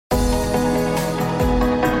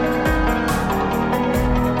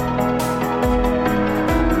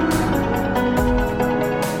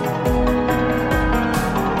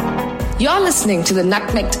listening to the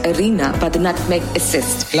Nutmegged Arena by the Nutmeg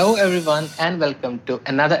Assist. Hello, everyone, and welcome to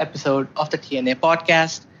another episode of the TNA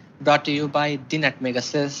podcast brought to you by the Nutmeg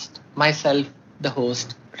Assist. Myself, the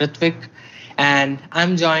host, Ritvik, and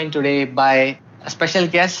I'm joined today by a special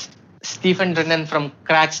guest, Stephen Drennan from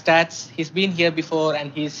Crack Stats. He's been here before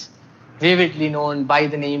and he's vividly known by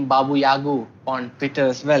the name Babu Yagu on Twitter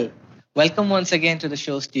as well. Welcome once again to the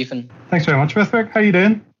show, Stephen. Thanks very much, Ritvik. How are you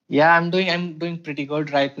doing? Yeah, I'm doing pretty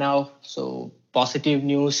good right now. So positive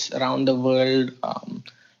news around the world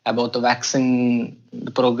about the vaccine,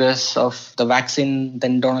 the progress of the vaccine,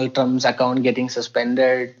 then Donald Trump's account getting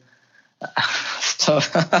suspended. so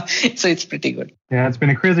it's pretty good. Yeah, it's been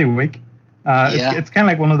a crazy week. It's kind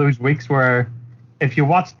of like one of those weeks where if you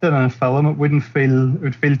watched it in a film, it would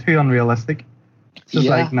feel too unrealistic. It's just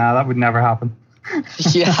like, nah, that would never happen.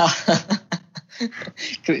 Yeah.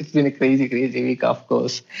 It's been a crazy week, of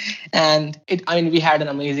course. And we had an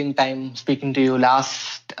amazing time speaking to you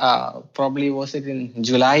last, probably was it in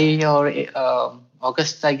July or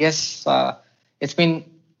August, I guess. It's been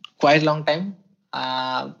quite a long time.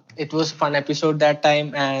 It was a fun episode that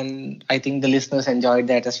time, and I think the listeners enjoyed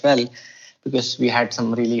that as well because we had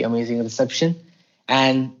some really amazing reception.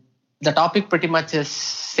 And the topic pretty much is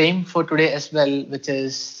same for today as well, which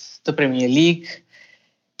is the Premier League.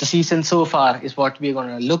 The season so far is what we're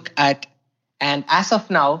going to look at. And as of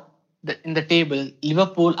now, in the table,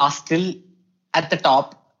 Liverpool are still at the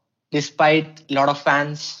top, despite a lot of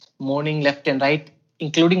fans moaning left and right,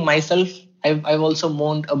 including myself. I've also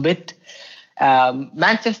moaned a bit.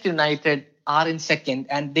 Manchester United are in second,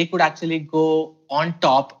 and they could actually go on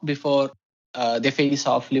top before they face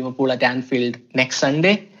off Liverpool at Anfield next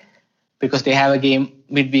Sunday, because they have a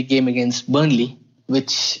midweek game against Burnley,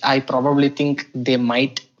 which I probably think they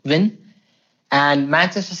might win. And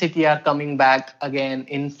Manchester City are coming back again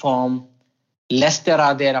in form. Leicester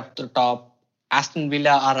are there up the top. Aston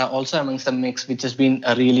Villa are also amongst the mix, which has been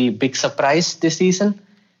a really big surprise this season.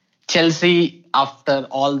 Chelsea, after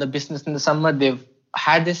all the business in the summer, they've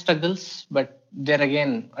had their struggles, but they're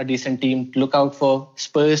again a decent team to look out for.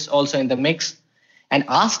 Spurs also in the mix. And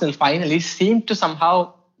Arsenal finally seemed to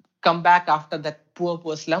somehow come back after that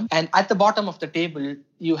poor slump. And at the bottom of the table,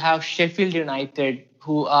 you have Sheffield United,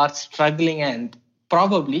 who are struggling, and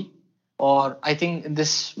probably, or I think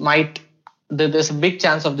there's a big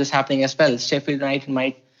chance of this happening as well. Sheffield United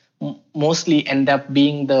might mostly end up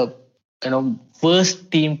being the worst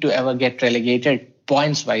team to ever get relegated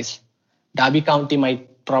points wise. Derby County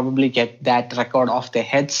might probably get that record off their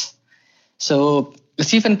heads. So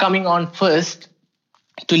Stephen, coming on first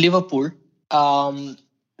to Liverpool,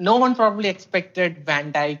 no one probably expected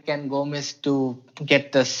Van Dijk and Gomez to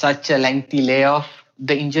get such a lengthy layoff.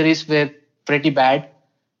 The injuries were pretty bad.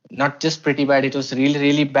 Not just pretty bad, it was really,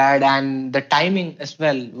 really bad. And the timing as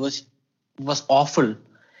well was awful.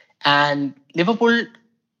 And Liverpool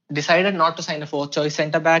decided not to sign a fourth-choice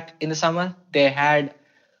centre-back in the summer. They have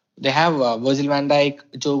Virgil van Dijk,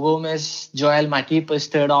 Joe Gomez, Joel Matip as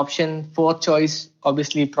third option. Fourth choice,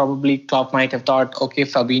 obviously, probably Klopp might have thought, okay,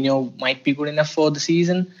 Fabinho might be good enough for the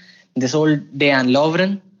season. This old Dejan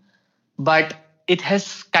Lovren. But it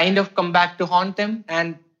has kind of come back to haunt them.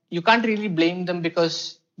 And you can't really blame them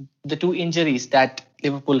because the two injuries that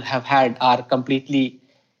Liverpool have had are completely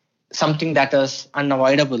something that is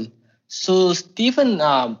unavoidable. So, Stephen,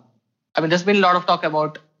 there's been a lot of talk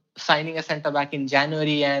about signing a centre-back in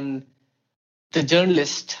January, and the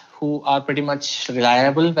journalists who are pretty much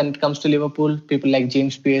reliable when it comes to Liverpool, people like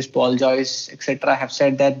James Pearce, Paul Joyce, etc., have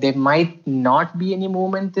said that there might not be any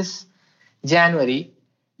movement this January.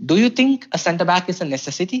 Do you think a centre-back is a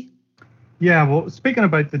necessity? Yeah, well, speaking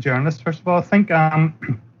about the journalists, first of all, I think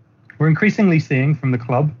we're increasingly seeing from the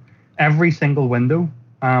club every single window,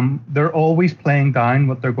 they're always playing down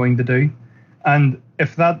what they're going to do. And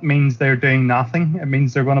if that means they're doing nothing, it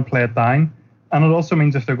means they're going to play it down. And it also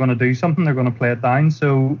means if they're going to do something, they're going to play it down.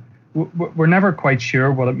 So we're never quite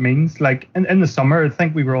sure what it means. Like in the summer, I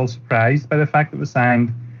think we were all surprised by the fact that we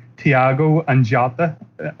signed Thiago and Jota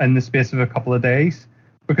in the space of a couple of days,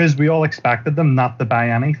 because we all expected them not to buy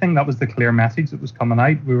anything. That was the clear message that was coming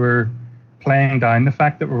out. We were playing down the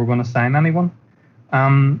fact that we were going to sign anyone.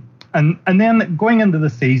 And then going into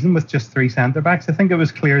the season with just three centre-backs, I think it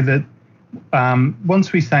was clear that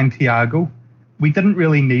once we signed Thiago, we didn't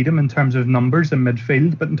really need him in terms of numbers in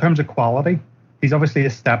midfield, but in terms of quality, he's obviously a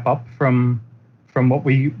step up from what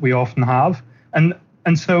we often have. And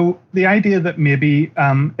so the idea that maybe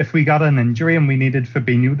if we got an injury and we needed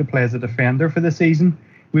Fabinho to play as a defender for the season,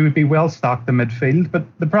 we would be well stocked in midfield. But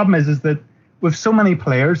the problem is that with so many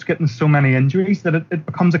players getting so many injuries that it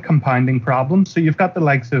becomes a compounding problem. So you've got the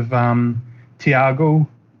likes of Thiago,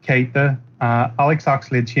 Keita, Alex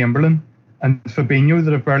Oxlade-Chamberlain, and Fabinho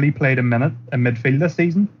that have barely played a minute in midfield this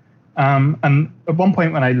season. And at one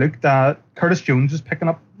point when I looked, Curtis Jones was picking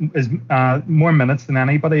up more minutes than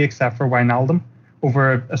anybody except for Wijnaldum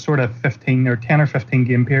over a sort of 10 or 15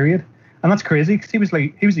 game period. And that's crazy because he was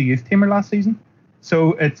a youth teamer last season.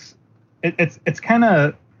 So it's kind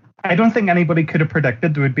of, I don't think anybody could have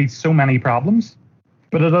predicted there would be so many problems.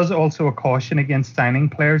 But it is also a caution against signing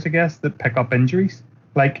players, I guess, that pick up injuries.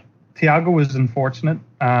 Like Thiago was unfortunate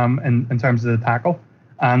in terms of the tackle,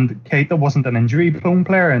 and Keita wasn't an injury-prone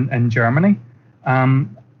player in Germany.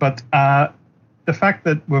 But the fact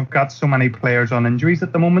that we've got so many players on injuries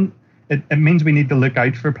at the moment, it means we need to look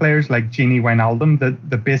out for players like Gini Wijnaldum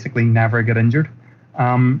that basically never get injured.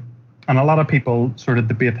 And a lot of people sort of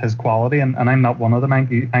debate his quality, and I'm not one of them. I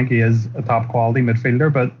think he is a top quality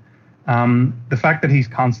midfielder, but the fact that he's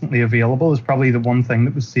constantly available is probably the one thing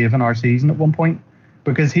that was saving our season at one point,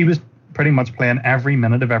 because he was pretty much playing every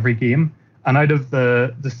minute of every game. And out of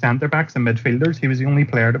the centre backs and midfielders, he was the only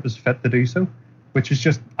player that was fit to do so, which is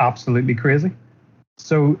just absolutely crazy.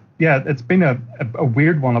 So yeah, it's been a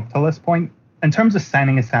weird one up till this point. In terms of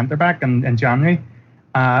signing a centre back in January,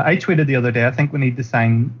 I tweeted the other day, I think we need to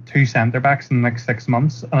sign 2 centre backs in the next 6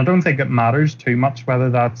 months. And I don't think it matters too much whether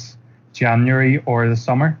that's January or the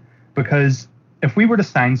summer, because if we were to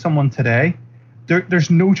sign someone today, there's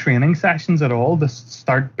no training sessions at all to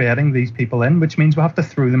start bedding these people in, which means we'll have to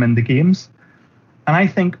throw them into games. And I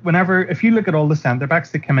think if you look at all the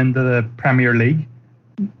centre-backs that come into the Premier League,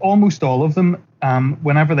 almost all of them,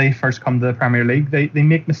 whenever they first come to the Premier League, they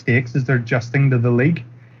make mistakes as they're adjusting to the league.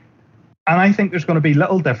 And I think there's going to be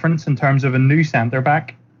little difference in terms of a new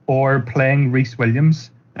centre-back or playing Reece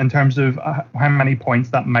Williams in terms of how many points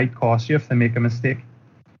that might cost you if they make a mistake.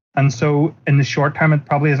 And so in the short term, it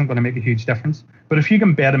probably isn't going to make a huge difference. But if you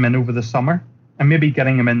can bed him in over the summer, and maybe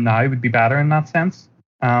getting him in now would be better in that sense,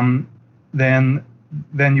 then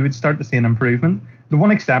you would start to see an improvement. The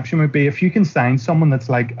one exception would be if you can sign someone that's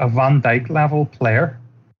like a Van Dijk level player.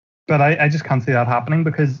 But I just can't see that happening,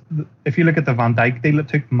 because if you look at the Van Dijk deal, it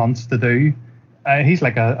took months to do. He's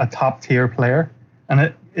like a top tier player, and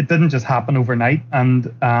it didn't just happen overnight.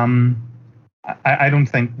 And I don't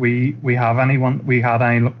think we had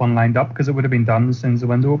anyone lined up, because it would have been done as soon as the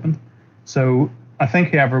window opened. So I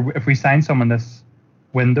think if we sign someone this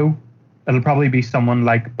window, it'll probably be someone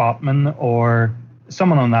like Botman or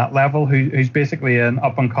someone on that level who's basically an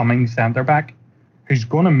up and coming centre back who's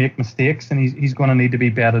going to make mistakes, and he's going to need to be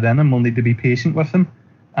bedded in, and we'll need to be patient with him.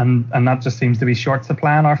 And that just seems to be short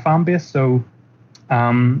supply in our fan base. So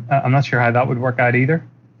I'm not sure how that would work out either.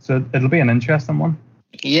 So it'll be an interesting one.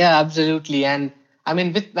 Yeah, absolutely. And I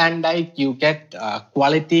mean, with Van Dijk, you get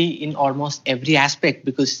quality in almost every aspect,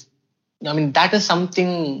 because I mean, that is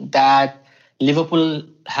something that Liverpool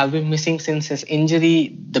have been missing since his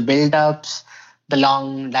injury. The build-ups, the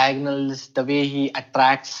long diagonals, the way he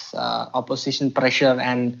attracts opposition pressure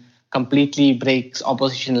and completely breaks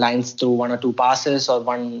opposition lines through 1 or 2 passes, or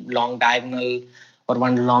one long diagonal, or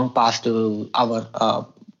one long pass to our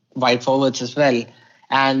wide forwards as well.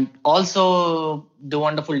 And also the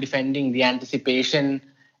wonderful defending, the anticipation,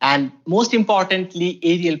 and most importantly,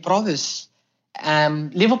 aerial prowess.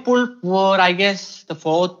 Liverpool were, I guess, the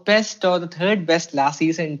 4th best or the 3rd best last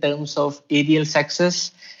season in terms of aerial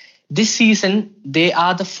success. This season, they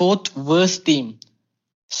are the 4th worst team.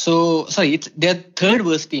 It's their 3rd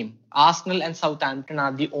worst team. Arsenal and Southampton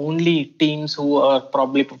are the only teams who are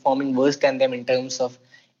probably performing worse than them in terms of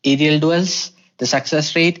aerial duels, the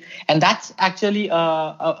success rate. And that's actually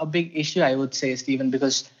a big issue, I would say, Stephen,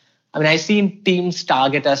 because I mean, I've seen teams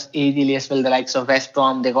target us aerially as well, the likes of West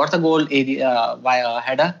Brom. They got the goal via a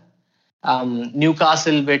header.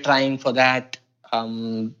 Newcastle were trying for that.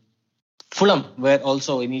 Fulham were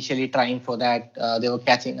also initially trying for that. They were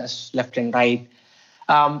catching us left and right.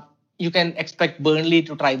 You can expect Burnley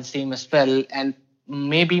to try the same as well, and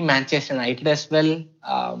maybe Manchester United as well,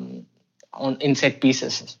 in set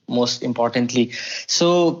pieces, most importantly.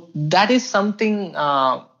 So that is something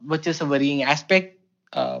which is a worrying aspect.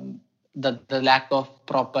 The lack of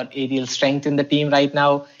proper aerial strength in the team right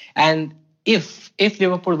now. And if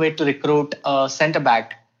Liverpool were to recruit a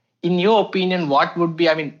centre-back, in your opinion, what would be,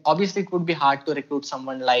 I mean, obviously it would be hard to recruit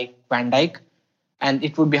someone like Van Dijk, and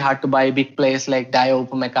it would be hard to buy big players like Dayot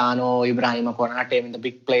Upamecano, Ibrahima Konate, I mean, the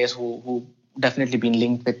big players who definitely been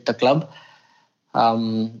linked with the club.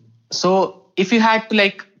 So if you had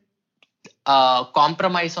to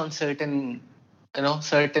compromise on certain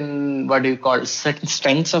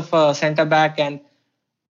strengths of a centre back, and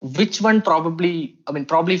which one probably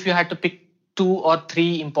if you had to pick 2 or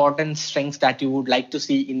 3 important strengths that you would like to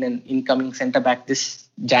see in an incoming centre back this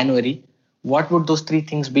January, what would those three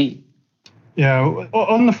things be? Yeah,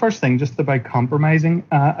 on the first thing, just about compromising,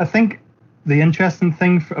 I think the interesting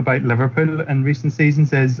thing about Liverpool in recent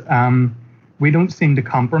seasons is we don't seem to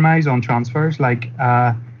compromise on transfers. Like,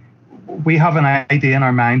 we have an idea in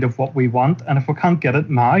our mind of what we want, and if we can't get it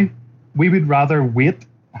now, we would rather wait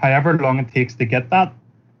however long it takes to get that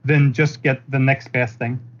than just get the next best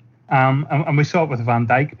thing. And we saw it with Van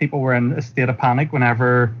Dijk. People were in a state of panic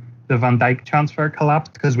whenever the Van Dijk transfer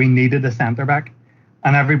collapsed because we needed a centre-back.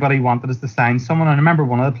 And everybody wanted us to sign someone. And I remember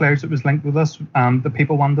one of the players that was linked with us, that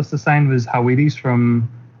people wanted us to sign, was Hawidis from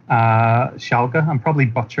Schalke. I'm probably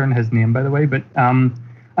butchering his name, by the way. But and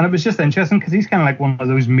it was just interesting because he's kind of like one of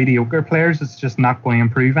those mediocre players that's just not going to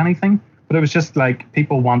improve anything. But it was just like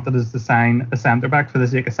people wanted us to sign a centre-back for the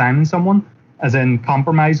sake of signing someone, as in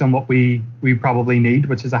compromise on what we probably need,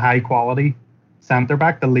 which is a high-quality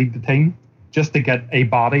centre-back to lead the team, just to get a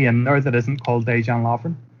body in there that isn't called Dejan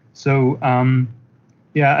Lovren. So,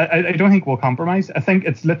 yeah, I don't think we'll compromise. I think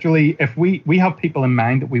it's literally, if we have people in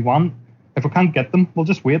mind that we want, if we can't get them, we'll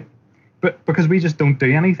just wait. But because we just don't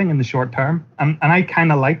do anything in the short term. And I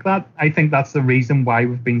kind of like that. I think that's the reason why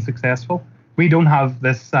we've been successful. We don't have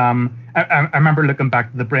this, I remember looking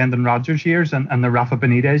back to the Brendan Rodgers years and the Rafa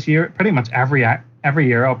Benitez year, pretty much every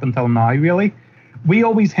year up until now, really. We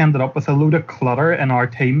always ended up with a load of clutter in our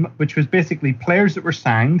team, which was basically players that were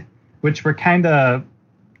signed, which were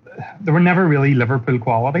they were never really Liverpool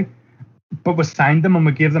quality, but we signed them and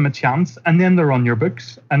we gave them a chance, and then they're on your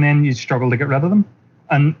books, and then you struggle to get rid of them.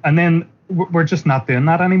 And then we're just not doing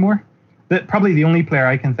that anymore. Probably the only player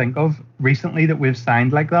I can think of recently that we've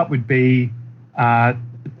signed like that would be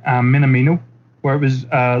Minamino, where it was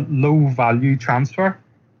a low value transfer.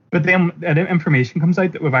 But then information comes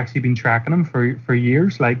out that we've actually been tracking him for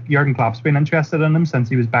years. Like, Jurgen Klopp's been interested in him since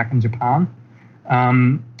he was back in Japan.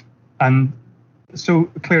 And so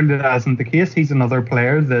clearly that isn't the case. He's another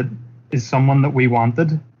player that is someone that we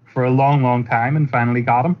wanted for a long, long time and finally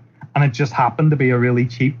got him. And it just happened to be a really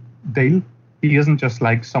cheap deal. He isn't just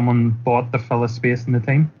like someone bought to fill a space in the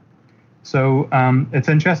team. So it's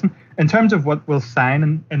interesting. In terms of what we'll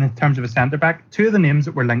sign in terms of a centre-back, two of the names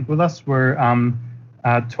that were linked with us were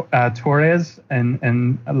Torres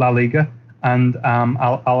in La Liga and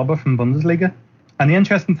Alaba from Bundesliga. And the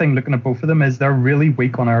interesting thing looking at both of them is they're really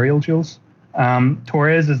weak on aerial duels.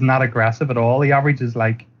 Torres is not aggressive at all. He averages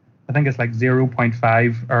I think it's like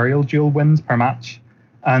 0.5 aerial duel wins per match.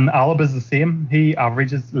 And Alaba's the same. He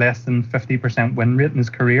averages less than 50% win rate in his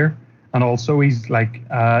career. And also he's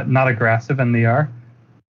not aggressive in the air.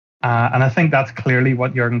 And I think that's clearly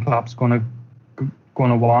what Jurgen Klopp's going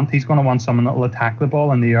to want. He's going to want someone that will attack the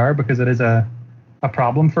ball in the air, because it is a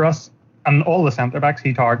problem for us. And all the centre-backs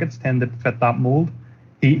he targets tend to fit that mould.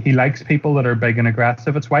 He likes people that are big and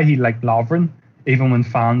aggressive. It's why he liked Lovren, even when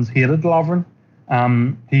fans hated Lovren.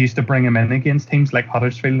 He used to bring him in against teams like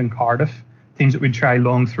Huddersfield and Cardiff, teams that would try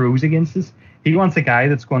long throws against us. He wants a guy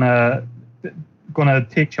that's going to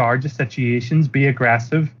take charge of situations, be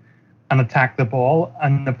aggressive, and attack the ball.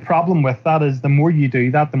 And the problem with that is the more you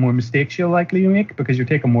do that, the more mistakes you're likely to make, because you're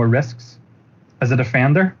taking more risks as a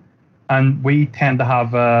defender. And we tend to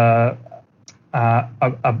have a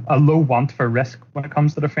low want for risk when it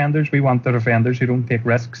comes to defenders. We want the defenders who don't take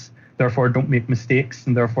risks, therefore don't make mistakes,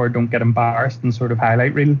 and therefore don't get embarrassed in sort of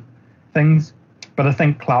highlight reel things. But I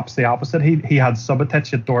think Klopp's the opposite. He had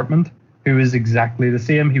Subotic at Dortmund, who is exactly the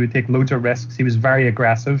same. He would take loads of risks. He was very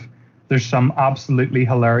aggressive. There's some absolutely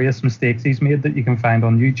hilarious mistakes he's made that you can find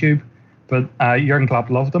on YouTube. But Jurgen Klopp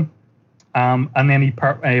loved him. And then he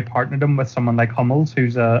partnered him with someone like Hummels,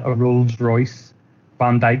 who's a Rolls-Royce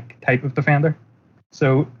Van Dijk type of defender.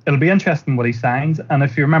 So it'll be interesting what he signs. And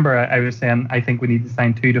if you remember, I was saying I think we need to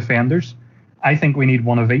sign two defenders. I think we need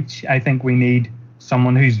one of each. I think we need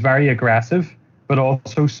someone who's very aggressive, but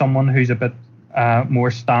also someone who's a bit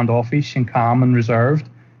more standoffish and calm and reserved,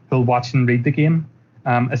 who'll watch and read the game.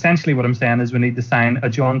 Essentially what I'm saying is we need to sign a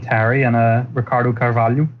John Terry and a Ricardo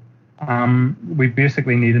Carvalho. We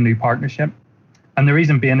basically need a new partnership. And the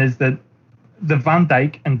reason being is that the Van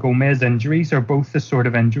Dijk and Gomez injuries are both the sort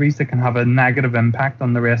of injuries that can have a negative impact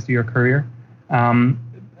on the rest of your career.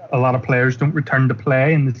 A lot of players don't return to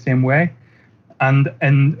play in the same way. And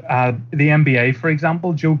in the NBA, for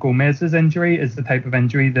example, Joe Gomez's injury is the type of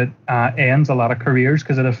injury that ends a lot of careers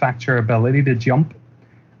because it affects your ability to jump.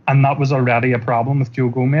 And that was already a problem with Joe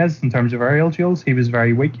Gomez in terms of aerial duels. He was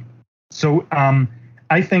very weak. So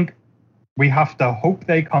I think we have to hope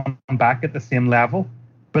they come back at the same level,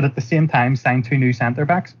 but at the same time sign two new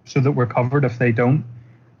centre-backs so that we're covered if they don't.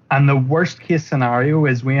 And the worst case scenario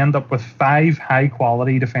is we end up with 5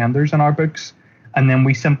 high-quality defenders in our books and then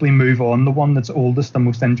we simply move on the one that's oldest and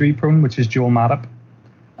most injury prone, which is Joel Matip,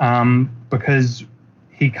 because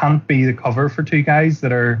he can't be the cover for two guys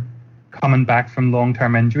that are coming back from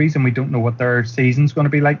long-term injuries, and we don't know what their season's going to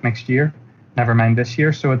be like next year, never mind this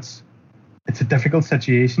year. So it's a difficult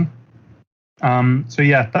situation. So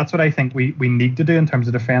yeah, that's what I think we need to do in terms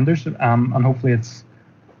of defenders, and hopefully it's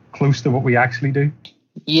close to what we actually do.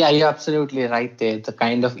 Yeah, you're absolutely right there. The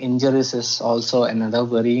kind of injuries is also another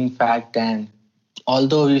worrying fact. And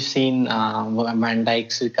although we've seen Van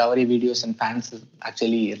Dijk's recovery videos and fans are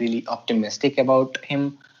actually really optimistic about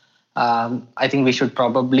him, I think we should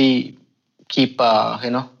probably keep, or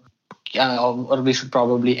we should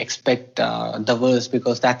probably expect the worst,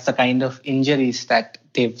 because that's the kind of injuries that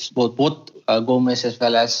they've both Gomez as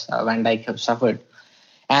well as Van Dijk have suffered.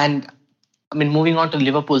 And I mean, moving on to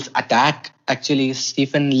Liverpool's attack, actually,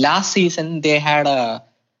 Stephen, last season they had a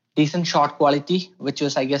decent shot quality, which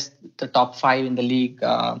was, I guess, the top 5 in the league.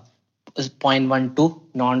 Was 0.12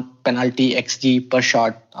 non-penalty XG per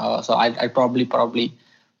shot. So I'd probably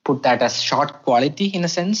put that as shot quality in a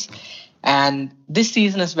sense. And this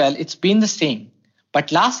season as well, it's been the same.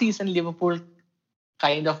 But last season, Liverpool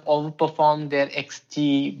kind of overperformed their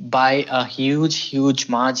XG by a huge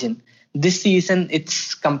margin. This season,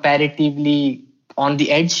 it's comparatively on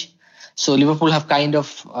the edge. So Liverpool have kind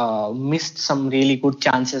of missed some really good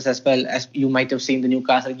chances, as well as you might have seen the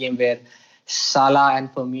Newcastle game where Salah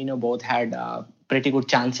and Firmino both had pretty good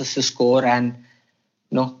chances to score and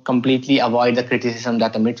completely avoid the criticism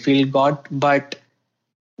that the midfield got. But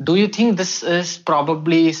do you think this is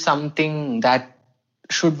probably something that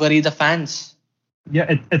should worry the fans?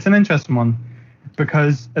 Yeah, it's an interesting one,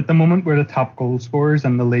 because at the moment we're the top goal scorers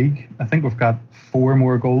in the league. I think we've got 4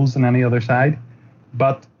 more goals than any other side,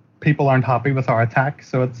 but people aren't happy with our attack,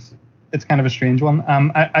 so it's kind of a strange one.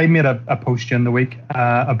 I made a post during the week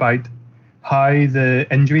about how the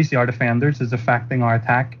injuries to our defenders is affecting our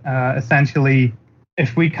attack. Essentially,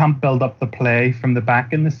 if we can't build up the play from the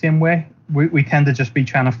back in the same way, we tend to just be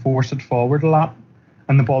trying to force it forward a lot,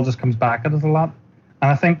 and the ball just comes back at us a lot. And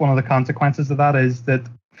I think one of the consequences of that is that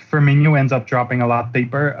Firmino ends up dropping a lot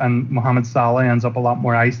deeper, and Mohamed Salah ends up a lot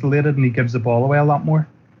more isolated, and he gives the ball away a lot more.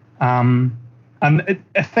 And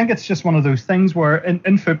I think it's just one of those things where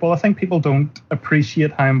in football, I think people don't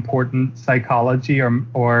appreciate how important psychology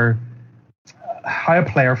or how a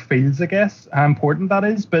player feels, I guess, how important that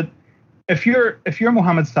is. But if you're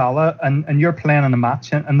Mohamed Salah and you're playing in a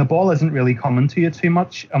match and the ball isn't really coming to you too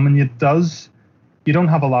much, and when it does, you don't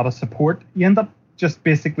have a lot of support, you end up just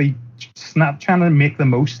basically trying to make the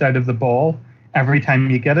most out of the ball every time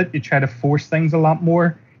you get it. You try to force things a lot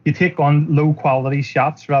more. You take on low quality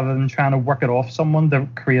shots rather than trying to work it off someone to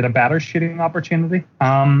create a better shooting opportunity.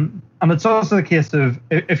 And it's also the case of,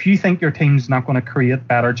 if you think your team's not going to create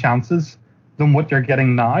better chances than what you're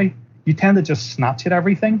getting now, you tend to just snatch at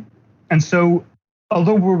everything. And so,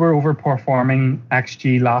 although we were overperforming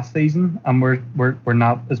XG last season and we're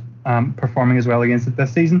not as performing as well against it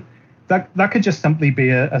this season, that could just simply be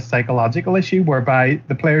a psychological issue whereby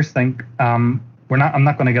the players think I'm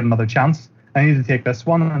not going to get another chance. I need to take this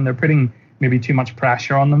one, and they're putting maybe too much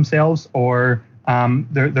pressure on themselves, or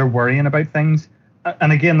they're worrying about things.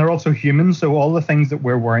 And again, they're also human, so all the things that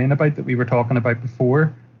we're worrying about that we were talking about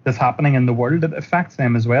before that's happening in the world, it affects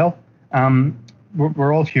them as well.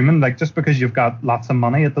 We're all human. Like, just because you've got lots of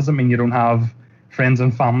money, it doesn't mean you don't have friends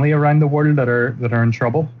and family around the world that are in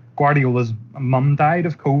trouble. Guardiola's mum died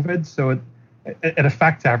of COVID, so it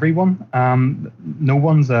affects everyone. No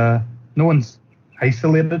one's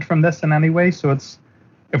isolated from this in any way. So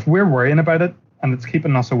if we're worrying about it and it's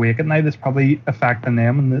keeping us awake at night, it's probably affecting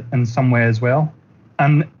them in some way as well.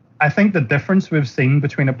 And I think the difference we've seen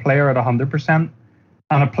between a player at 100%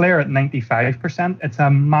 and a player at 95%, it's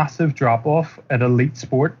a massive drop off at elite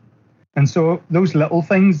sport. And so those little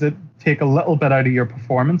things that take a little bit out of your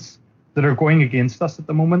performance that are going against us at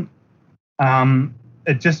the moment,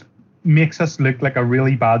 it just makes us look like a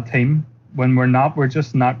really bad team when we're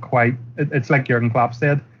just not quite. It's like Jurgen Klopp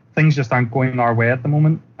said, things just aren't going our way at the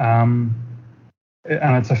moment, and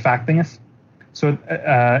it's affecting us. So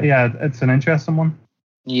it's an interesting one.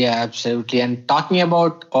 Yeah, absolutely. And talking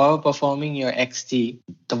about overperforming your XG,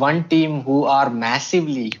 the one team who are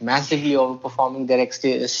massively overperforming their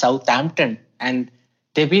XG is Southampton, and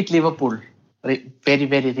they beat Liverpool very,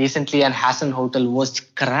 very recently, and Hasenhuttl was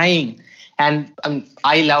crying. And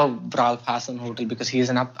I love Ralph Hasenhuttl because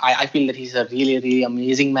I feel that he's a really, really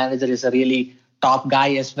amazing manager. He's a really top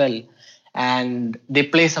guy as well. And they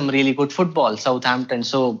play some really good football, Southampton.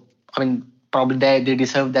 So, probably they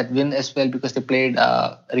deserve that win as well because they played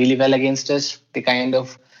really well against us. They kind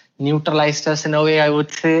of neutralized us in a way, I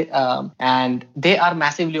would say. And they are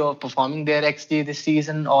massively overperforming their XG this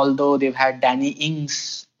season, although they've had Danny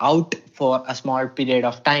Ings out for a small period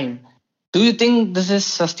of time. Do you think this is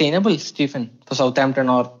sustainable, Stephen, for Southampton,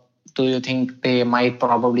 or do you think they might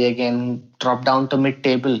probably again drop down to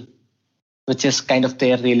mid-table, which is kind of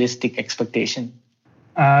their realistic expectation?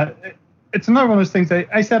 It's another one of those things.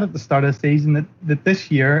 I said at the start of the season that this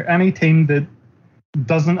year, any team that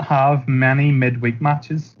doesn't have many midweek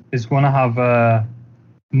matches is going to have a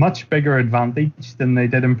much bigger advantage than they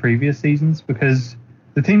did in previous seasons, because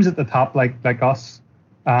the teams at the top, like us,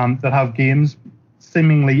 that have games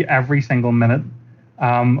seemingly every single minute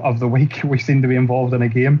of the week, we seem to be involved in a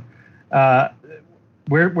game.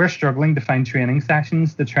 We're struggling to find training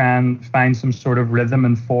sessions to try and find some sort of rhythm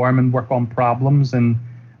and form and work on problems and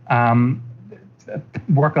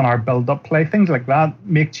work on our build-up play, things like that,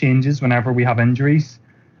 make changes whenever we have injuries,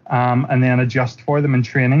 and then adjust for them in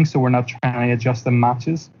training, so we're not trying to adjust in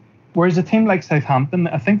matches. Whereas a team like Southampton,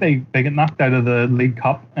 I think they get knocked out of the League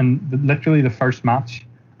Cup in literally the first match,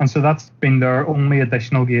 and so that's been their only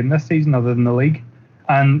additional game this season other than the league.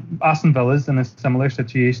 And Aston Villa's in a similar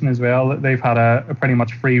situation as well. They've had a pretty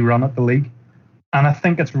much free run at the league, and I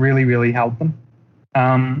think it's really, really helping.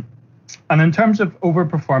 And in terms of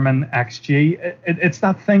overperforming XG, it's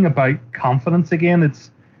that thing about confidence again. It's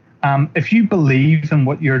if you believe in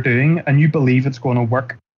what you're doing and you believe it's going to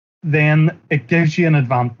work, then it gives you an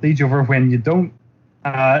advantage over when you don't.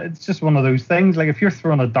 It's just one of those things. Like if you're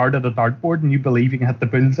throwing a dart at a dartboard and you believe you can hit the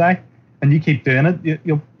bullseye and you keep doing it,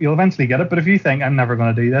 you'll eventually get it. But if you think I'm never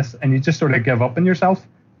going to do this and you just sort of give up on yourself,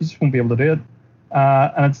 you just won't be able to do it.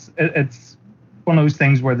 And it's one of those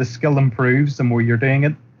things where the skill improves the more you're doing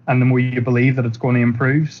it, and the more you believe that it's going to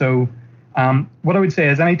improve. So what I would say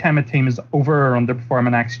is anytime a team is over or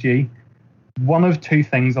underperforming XG, one of two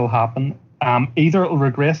things will happen. Either it'll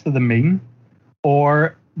regress to the mean,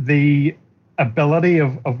 or the ability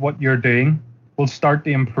of what you're doing will start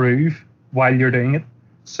to improve while you're doing it.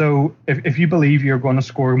 So if you believe you're going to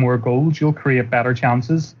score more goals, you'll create better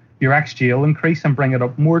chances. Your XG will increase and bring it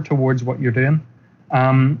up more towards what you're doing.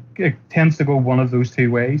 It tends to go one of those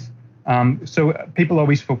two ways. So people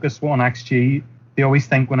always focus on XG. They always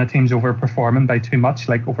think when a team's overperforming by too much,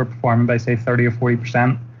 like overperforming by say 30 or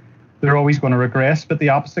 40%, they're always going to regress. But the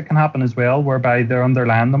opposite can happen as well, whereby their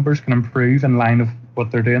underlying numbers can improve in line of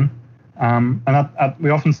what they're doing. And we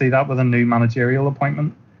often see that with a new managerial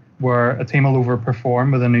appointment, where a team will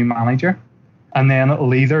overperform with a new manager, and then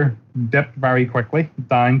it'll either dip very quickly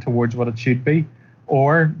down towards what it should be,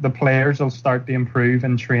 or the players will start to improve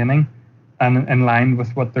in training and in line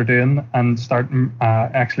with what they're doing and start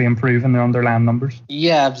actually improving their underlying numbers.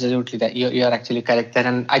 Yeah, absolutely. That you're actually correct there.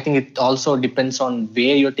 And I think it also depends on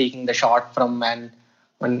where you're taking the shot from and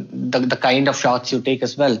the kind of shots you take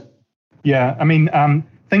as well. Yeah, I mean,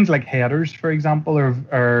 things like headers, for example,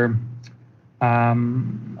 are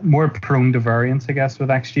more prone to variance, I guess, with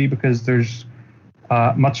XG, because there's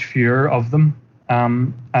much fewer of them.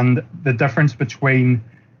 And the difference between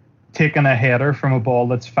taking a header from a ball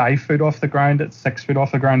that's 5 foot off the ground, it's 6 foot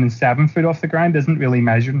off the ground, and 7 foot off the ground isn't really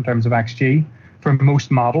measured in terms of XG for most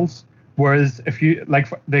models. Whereas if you, like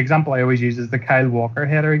the example I always use is the Kyle Walker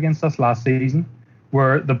header against us last season,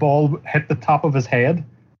 where the ball hit the top of his head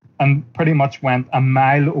and pretty much went a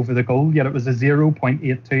mile over the goal, yet it was a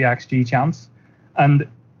 0.82 XG chance. And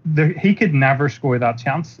he could never score that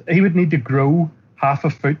chance. He would need to grow half a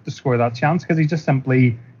foot to score that chance, because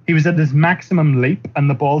he was at his maximum leap and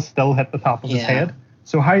the ball still hit the top of his head.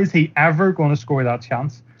 So how is he ever going to score that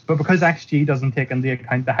chance? But because XG doesn't take into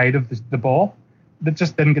account the height of the ball, that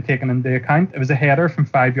just didn't get taken into account. It was a header from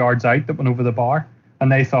 5 yards out that went over the bar,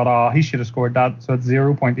 and they thought, he should have scored that. So it's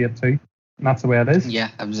 0.82. And that's the way it is. Yeah,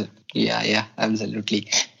 absolutely.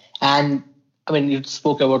 And I mean, you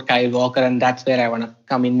spoke about Kyle Walker, and that's where I want to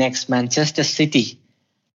come in next. Manchester City.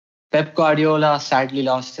 Pep Guardiola sadly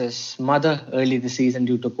lost his mother early this season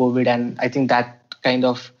due to COVID, and I think that kind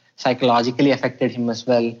of psychologically affected him as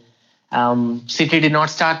well. City did not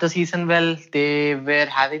start the season well. They were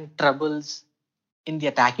having troubles in the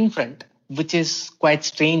attacking front, which is quite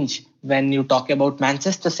strange when you talk about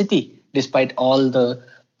Manchester City, despite all the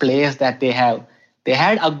players that they have. They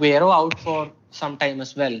had Aguero out for some time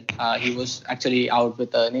as well. He was actually out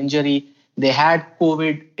with an injury. They had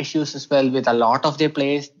COVID issues as well with a lot of their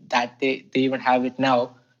players, that they even have it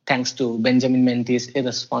now, thanks to Benjamin Mendy's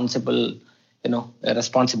irresponsibility,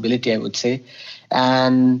 I would say.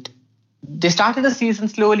 And they started the season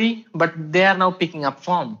slowly, but they are now picking up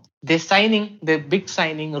form. The big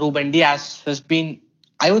signing, Ruben Dias, has been,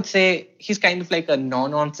 I would say, he's kind of like a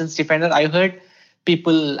no-nonsense defender. I heard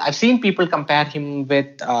I've seen people compare him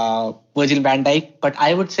with Virgil van Dijk, but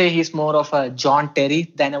I would say he's more of a John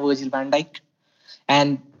Terry than a Virgil van Dijk.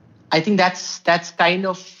 And I think that's kind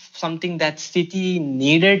of something that City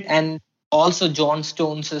needed. And also John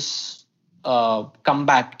Stones'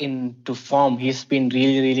 comeback into form. He's been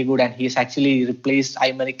really, really good, and he's actually replaced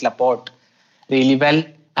Aymeric Laporte really well.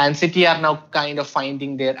 And City are now kind of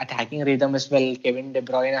finding their attacking rhythm as well. Kevin De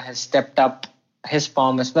Bruyne has stepped up his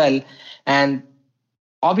form as well. And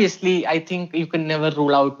obviously, I think you can never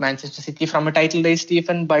rule out Manchester City from a title race,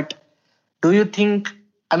 Stephen. But do you think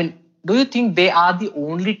they are the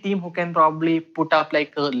only team who can probably put up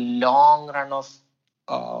like a long run of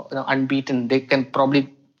unbeaten? They can probably,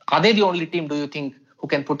 are they the only team, do you think, who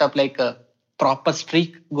can put up like a proper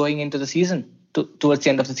streak going into the season, towards the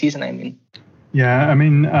end of the season, I mean? Yeah, I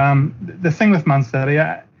mean, the thing with Man City,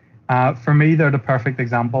 for me, they're the perfect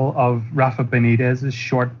example of Rafa Benitez's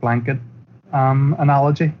short blanket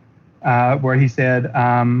analogy, where he said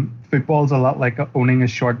football's a lot like owning a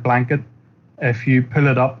short blanket. If you pull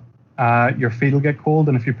it up, your feet will get cold,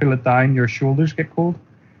 and if you pull it down, your shoulders get cold.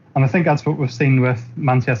 And I think that's what we've seen with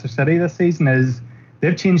Manchester City this season. Is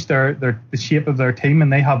they've changed the shape of their team,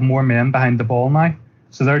 and they have more men behind the ball now,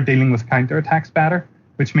 so they're dealing with counter-attacks better,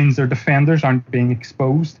 which means their defenders aren't being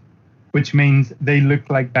exposed, which means they look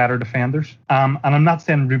like better defenders. And I'm not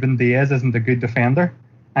saying Ruben Diaz isn't a good defender.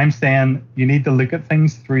 I'm saying you need to look at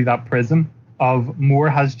things through that prism of more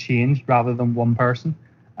has changed rather than one person.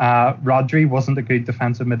 Rodri wasn't a good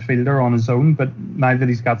defensive midfielder on his own, but now that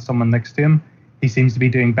he's got someone next to him, he seems to be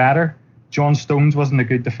doing better. John Stones wasn't a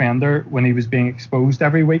good defender when he was being exposed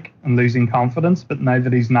every week and losing confidence, but now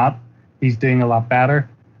that he's not, he's doing a lot better.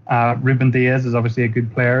 Ruben Diaz is obviously a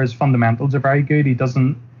good player. His fundamentals are very good. He does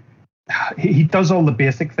all the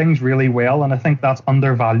basic things really well, and I think that's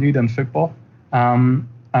undervalued in football. And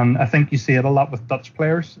I think you see it a lot with Dutch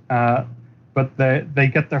players, but they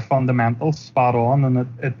get their fundamentals spot on, and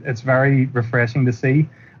it's very refreshing to see.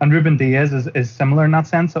 And Ruben Diaz is similar in that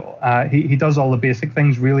sense. He does all the basic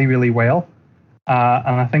things really, really well,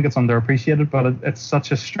 and I think it's underappreciated. But it's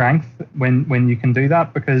such a strength when you can do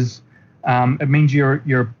that, because it means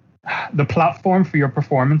the platform for your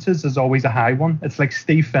performances is always a high one. It's like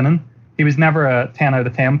Steve Finnan. He was never a 10 out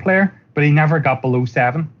of 10 player, but he never got below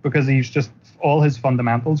 7 because all his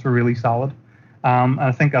fundamentals were really solid. And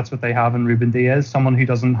I think that's what they have in Ruben Diaz, someone who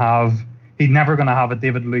he's never going to have a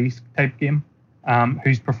David Luiz type game,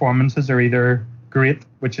 whose performances are either great,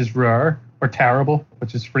 which is rare, or terrible,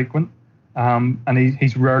 which is frequent. And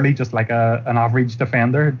he's rarely just like an average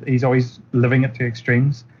defender. He's always living it to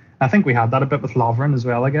extremes. I think we had that a bit with Lovren as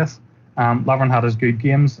well, I guess. Lovren had his good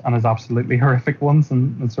games and his absolutely horrific ones,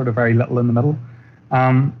 and sort of very little in the middle.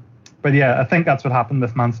 But yeah, I think that's what happened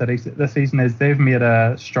with Man City this season, is they've made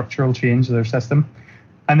a structural change to their system.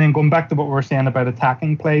 And then going back to what we were saying about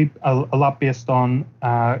attacking play, a lot based on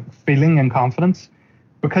feeling and confidence.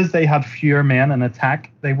 Because they had fewer men in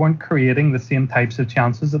attack, they weren't creating the same types of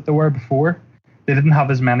chances that they were before. They didn't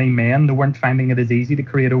have as many men. They weren't finding it as easy to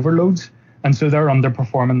create overloads. And so they're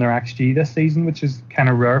underperforming their XG this season, which is kind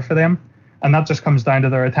of rare for them. And that just comes down to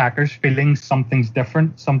their attackers feeling something's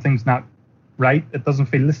different, something's not right. It doesn't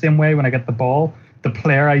feel the same way when I get the ball. The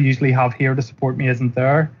player I usually have here to support me isn't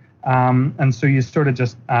there. And so you sort of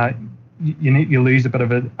just, you lose a bit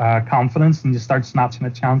of confidence, and you start snatching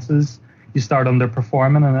at chances. You start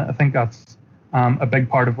underperforming. And I think that's a big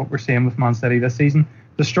part of what we're seeing with Man City this season.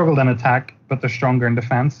 They struggled in attack, but they're stronger in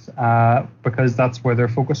defence, because that's where their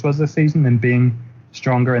focus was this season, in being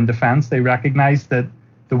stronger in defence. They recognised that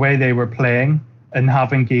the way they were playing and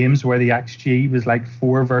having games where the XG was like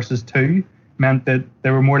 4 versus 2 meant that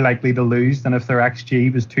they were more likely to lose than if their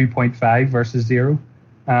XG was 2.5 versus 0,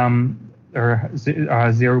 or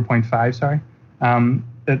 0.5, sorry.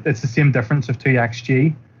 It's the same difference of 2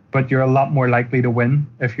 XG, but you're a lot more likely to win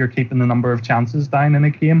if you're keeping the number of chances down in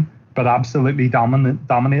a game, but absolutely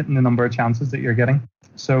dominating the number of chances that you're getting.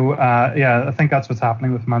 So, yeah, I think that's what's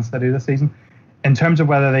happening with Man City this season. In terms of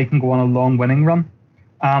whether they can go on a long winning run,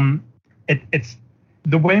 it's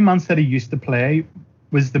the way Man City used to play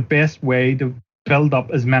was the best way to build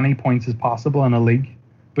up as many points as possible in a league,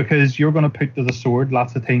 because you're going to put to the sword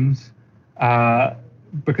lots of teams,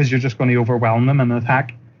 because you're just going to overwhelm them in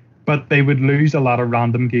attack. But they would lose a lot of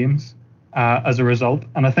random games as a result.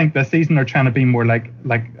 And I think this season they're trying to be more like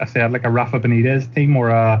I said, like a Rafa Benitez team or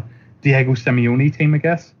a Diego Simeone team, I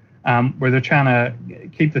guess, where they're trying to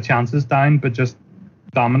keep the chances down, but just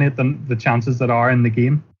dominate the chances that are in the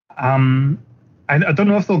game. I don't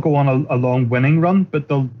know if they'll go on a long winning run, but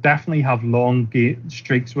they'll definitely have long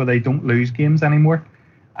streaks where they don't lose games anymore.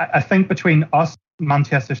 I think between us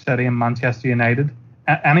Manchester City and Manchester United,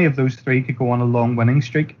 any of those three could go on a long winning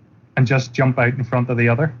streak and just jump out in front of the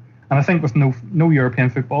other. And I think with no European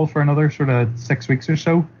football for another sort of 6 weeks or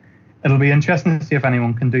so, it'll be interesting to see if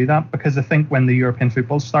anyone can do that, because I think when the European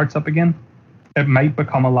football starts up again, it might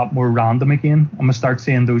become a lot more random again, and we'll start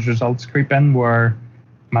seeing those results creep in where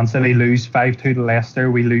Man City lose 5-2 to Leicester,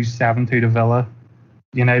 we lose 7-2 to Villa,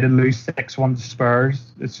 United lose 6-1 to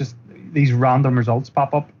Spurs. It's just these random results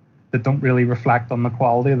pop up that don't really reflect on the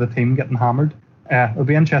quality of the team getting hammered. It'll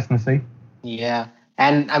be interesting to see. Yeah.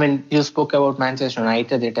 And I mean, you spoke about Manchester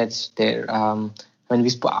United. It's there.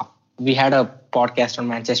 We had a podcast on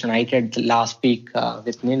Manchester United last week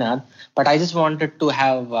with Ninad, but I just wanted to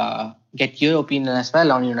have get your opinion as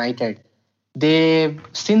well on United. They,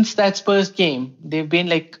 since that Spurs game, they've been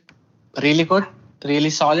like really good, really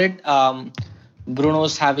solid.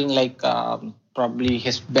 Bruno's having like probably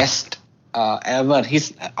his best ever.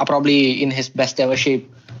 He's probably in his best ever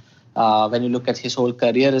shape when you look at his whole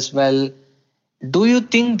career as well. Do you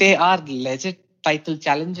think they are legit title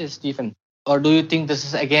challenges, Stephen? Or do you think this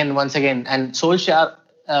is once again, and Solskjaer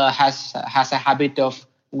has a habit of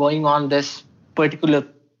going on this particular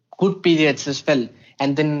good periods as well,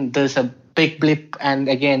 and then there's a big blip, and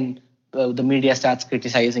again the media starts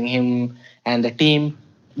criticizing him and the team.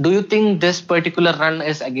 Do you think this particular run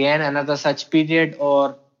is again another such period,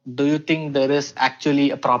 or do you think there is actually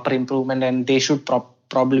a proper improvement and they should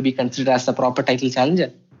probably be considered as the proper title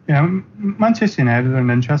challenger? Yeah, Manchester United are an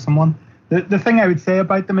interesting one. The thing I would say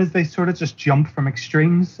about them is they sort of just jump from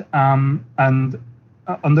extremes. And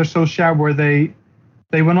under Solskjaer, where they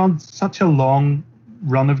went on such a long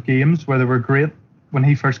run of games where they were great when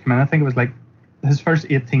he first came in. I think it was like his first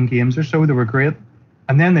 18 games or so, they were great.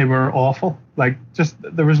 And then they were awful. Like, just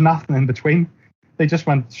there was nothing in between. They just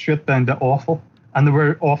went straight down to awful. And they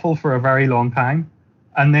were awful for a very long time.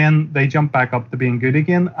 And then they jumped back up to being good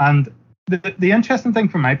again. And the interesting thing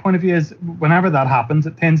from my point of view is whenever that happens,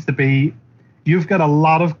 it tends to be you've got a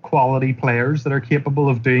lot of quality players that are capable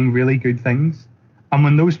of doing really good things. And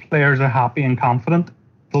when those players are happy and confident,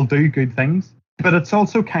 they'll do good things. But it's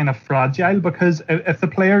also kind of fragile, because if the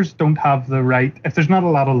players don't have the right, if there's not a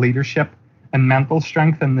lot of leadership and mental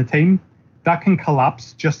strength in the team, that can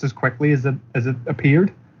collapse just as quickly as it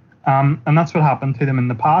appeared. And that's what happened to them in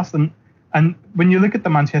the past. And when you look at the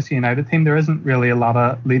Manchester United team, there isn't really a lot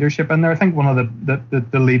of leadership in there. I think one of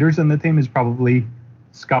the leaders in the team is probably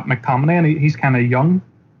Scott McTominay, and he's kind of young.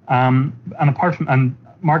 And apart from, and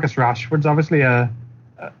Marcus Rashford's obviously a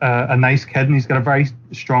nice kid, and he's got a very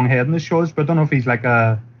strong head in his shoulders, but I don't know if he's like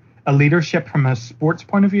a leadership from a sports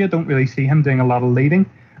point of view. I don't really see him doing a lot of leading.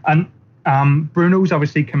 And Bruno's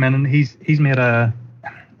obviously come in, and he's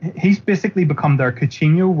basically become their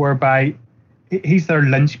Coutinho, whereby he's their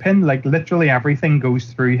linchpin. Like, literally everything goes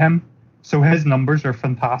through him. So his numbers are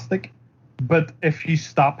fantastic. But if you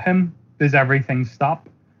stop him, does everything stop?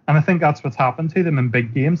 And I think that's what's happened to them in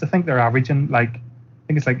big games. I think they're averaging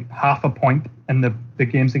it's like half a point in the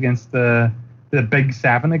games against the big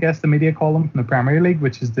seven, I guess the media call them, from the Premier League,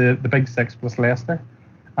 which is the big six plus Leicester.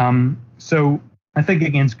 So I think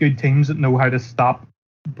against good teams that know how to stop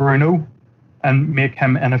Bruno and make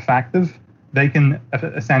him ineffective, they can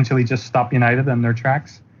essentially just stop United in their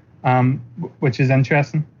tracks, which is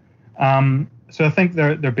interesting. So I think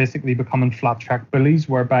they're basically becoming flat track bullies,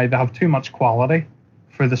 whereby they have too much quality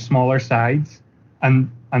for the smaller sides, and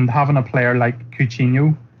having a player like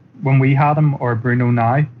Coutinho when we had him, or Bruno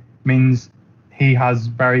now, means he has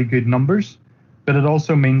very good numbers, but it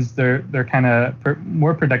also means they're kind of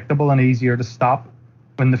more predictable and easier to stop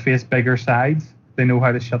when they face bigger sides. They know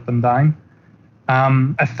how to shut them down.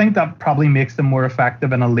 I think that probably makes them more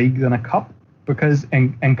effective in a league than a cup, because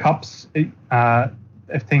in cups,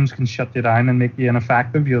 if teams can shut you down and make you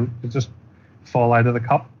ineffective, you'll just fall out of the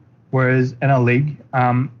cup. Whereas in a league,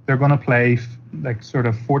 they're going to play like sort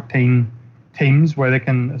of 13 teams where they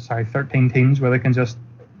can just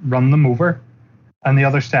run them over. And the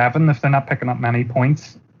other 7, if they're not picking up many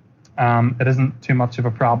points, it isn't too much of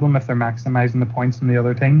a problem if they're maximising the points in the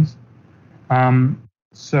other teams.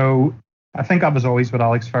 So I think that was always what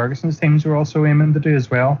Alex Ferguson's teams were also aiming to do as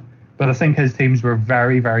well. But I think his teams were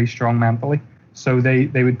very, very strong mentally. So they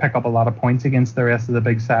would pick up a lot of points against the rest of the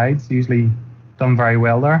big sides, usually done very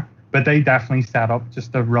well there. But they definitely set up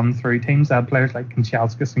just to run through teams. They had players like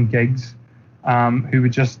Kanchelskis and Giggs, who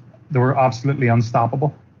they were absolutely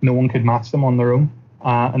unstoppable. No one could match them on their own.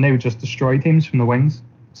 And they would just destroy teams from the wings.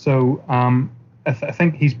 So I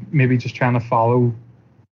think he's maybe just trying to follow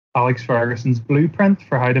Alex Ferguson's blueprint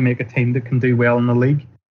for how to make a team that can do well in the league.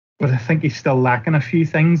 But I think he's still lacking a few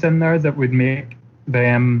things in there that would make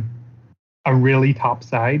them a really top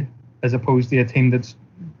side. as opposed to a team that's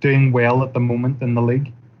doing well at the moment in the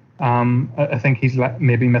league. I think he's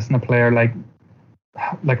maybe missing a player like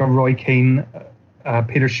a Roy Keane,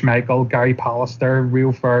 Peter Schmeichel, Gary Pallister,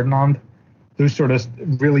 Rio Ferdinand, those sort of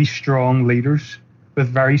really strong leaders with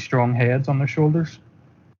very strong heads on their shoulders.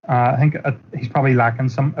 I think he's probably lacking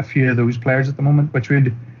a few of those players at the moment, which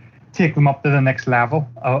would take them up to the next level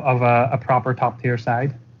of a proper top tier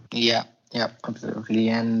side. Yeah, absolutely.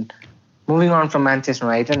 And moving on from Manchester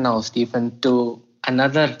United now, Stephen, to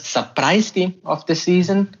another surprise team of the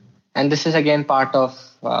season. And this is again part of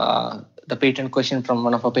the patent question from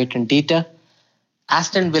one of our patent data.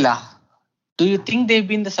 Aston Villa. Do you think they've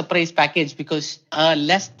been the surprise package? Because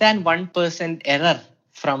less than 1% error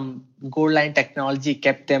from goal line technology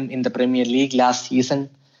kept them in the Premier League last season.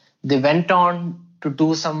 They went on to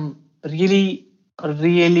do some really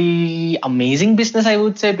amazing business, I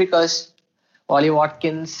would say, because Ollie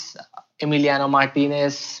Watkins, Emiliano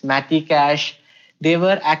Martinez, Matty Cash, they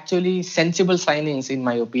were actually sensible signings, in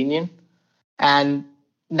my opinion. And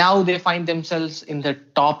now they find themselves in the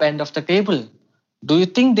top end of the table. Do you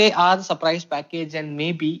think they are the surprise package and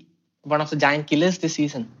maybe one of the giant killers this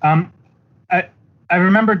season? I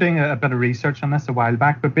remember doing a bit of research on this a while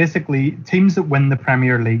back, but basically teams that win the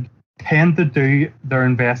Premier League tend to do their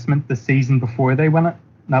investment the season before they win it,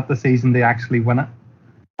 not the season they actually win it.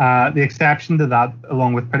 The exception to that,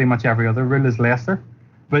 along with pretty much every other rule, is Leicester.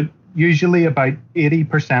 But usually about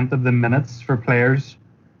 80% of the minutes for players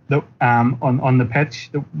that on the pitch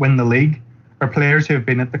that win the league are players who have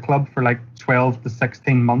been at the club for like 12 to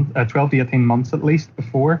 18 months at least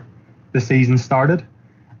before the season started.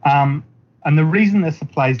 And the reason this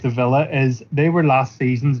applies to Villa is they were last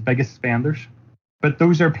season's biggest spenders. But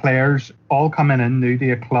those are players all coming in new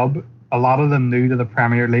to a club, a lot of them new to the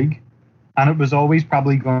Premier League. And it was always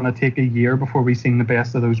probably going to take a year before we seen the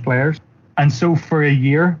best of those players. And so for a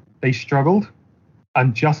year, they struggled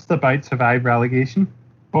and just about survived relegation.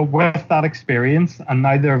 But with that experience, and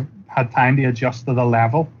now they've had time to adjust to the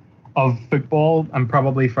level of football, and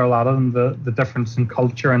probably for a lot of them, the difference in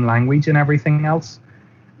culture and language and everything else,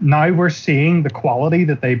 now we're seeing the quality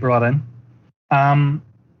that they brought in. And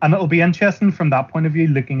it'll be interesting from that point of view,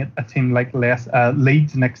 looking at a team like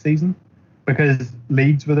Leeds next season, because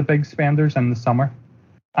Leeds were the big spenders in the summer,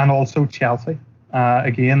 and also Chelsea.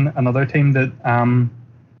 Again, another team that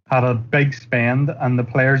had a big spend, and the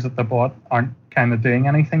players that they bought aren't kind of doing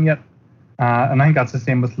anything yet. And I think that's the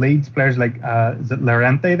same with Leeds. Players like, is it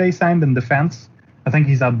Llorente they signed in defence? I think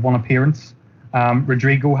he's had one appearance.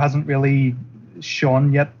 Rodrigo hasn't really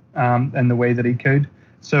shown yet in the way that he could.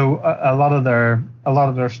 So a lot of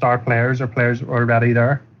their star players are players already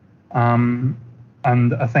there. And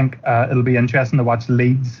I think it'll be interesting to watch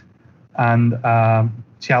Leeds and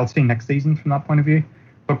Chelsea next season from that point of view.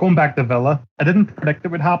 But going back to Villa, I didn't predict it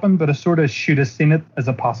would happen, but I sort of should have seen it as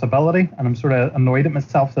a possibility. And I'm sort of annoyed at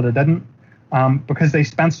myself that I didn't, because they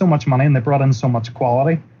spent so much money and they brought in so much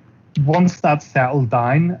quality. Once that settled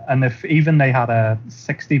down, and if even they had a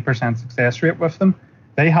 60% success rate with them,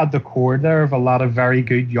 they had the core there of a lot of very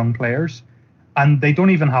good young players. And they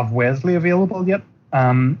don't even have Wesley available yet.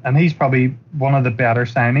 And he's probably one of the better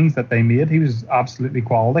signings that they made. He was absolutely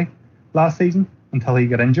quality last season until he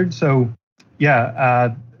got injured. So,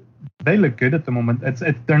 yeah, they look good at the moment.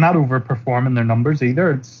 They're not overperforming their numbers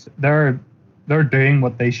either. They're doing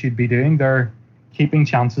what they should be doing. They're keeping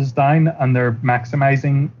chances down, and they're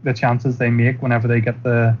maximising the chances they make whenever they get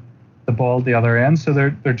the ball at the other end. So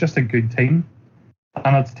they're just a good team,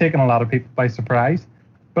 and it's taken a lot of people by surprise.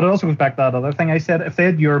 But it also goes back to that other thing I said. If they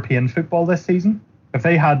had European football this season, if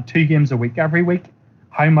they had 2 games a week every week,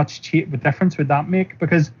 how much difference would that make?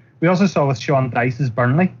 Because we also saw with Sean Dyche's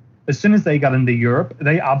Burnley, as soon as they got into Europe,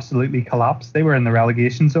 they absolutely collapsed. They were in the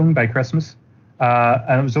relegation zone by Christmas,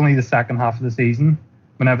 and it was only the second half of the season,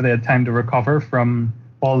 whenever they had time to recover from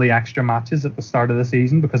all the extra matches at the start of the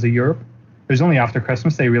season because of Europe. It was only after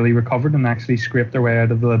Christmas they really recovered and actually scraped their way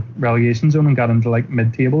out of the relegation zone and got into like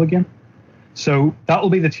mid-table again. So that will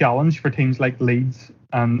be the challenge for teams like Leeds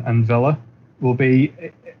and Villa, will be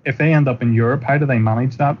if they end up in Europe, how do they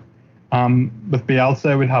manage that? With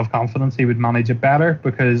Bielsa, I would have confidence he would manage it better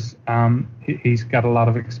because he's got a lot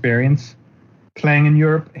of experience playing in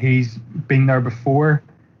Europe. He's been there before.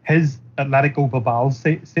 His Atletico Bilbao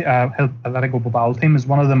team is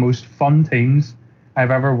one of the most fun teams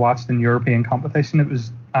I've ever watched in European competition. It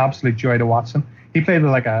was absolute joy to watch him. He played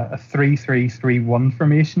with like a 3-3-3-1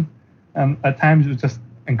 formation, and at times it was just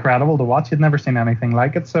incredible to watch. You'd never seen anything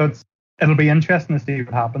like it. So it'll be interesting to see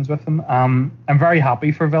what happens with him. I'm very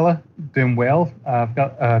happy for Villa doing well. I've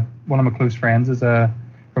got one of my close friends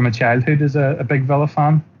from my childhood is a big Villa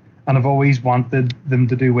fan, and I've always wanted them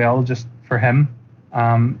to do well just for him,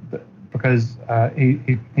 because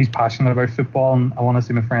he's passionate about football, and I want to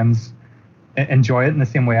see my friends enjoy it in the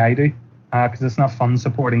same way I do, because it's not fun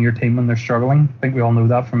supporting your team when they're struggling. I think we all know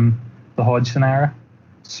that from the Hodgson era.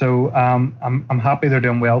 So I'm happy they're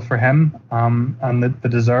doing well for him, and they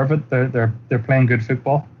deserve it. They're playing good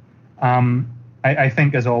football. I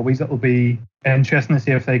think, as always, it'll be interesting to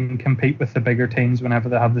see if they can compete with the bigger teams whenever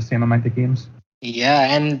they have the same amount of games.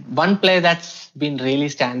 Yeah, and one player that's been really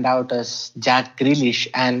stand out is Jack Grealish,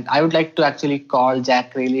 and I would like to actually call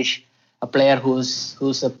Jack Grealish a player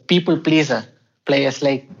who's a people pleaser. Players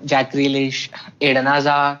like Jack Grealish, Eden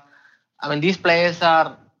Hazard. I mean, these players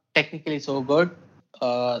are technically so good.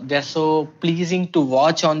 They're so pleasing to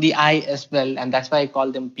watch on the eye as well, and that's why I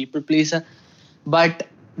call them people pleaser. But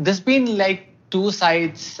there's been like two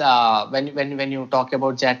sides when you talk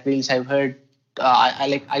about Jack Grealish. I've heard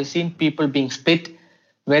I've seen people being split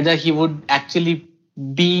whether he would actually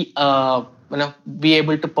be be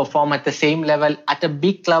able to perform at the same level at a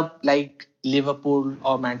big club like Liverpool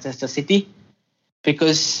or Manchester City,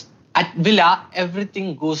 because at Villa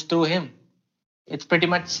everything goes through him. It's pretty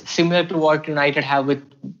much similar to what United have with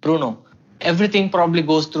Bruno. Everything probably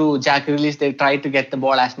goes through Jack Grealish. They try to get the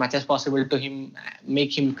ball as much as possible to him,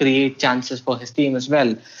 make him create chances for his team as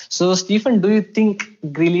well. So, Stephen, do you think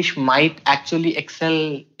Grealish might actually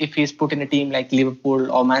excel if he's put in a team like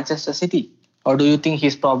Liverpool or Manchester City? Or do you think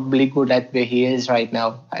he's probably good at where he is right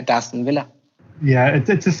now at Aston Villa? Yeah,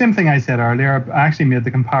 it's the same thing I said earlier. I actually made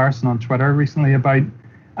the comparison on Twitter recently about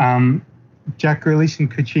Jack Grealish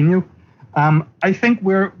and Coutinho. I think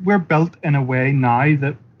we're built in a way now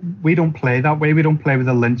that we don't play that way. We don't play with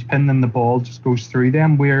a linchpin and the ball just goes through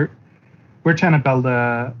them. We're trying to build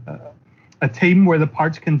a team where the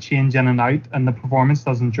parts can change in and out and the performance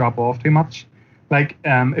doesn't drop off too much. Like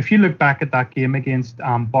if you look back at that game against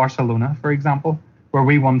Barcelona, for example, where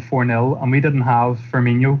we won 4-0 and we didn't have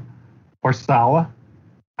Firmino or Salah,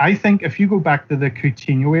 I think if you go back to the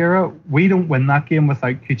Coutinho era, we don't win that game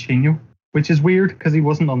without Coutinho, which is weird because he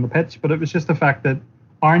wasn't on the pitch, but it was just the fact that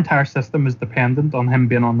our entire system is dependent on him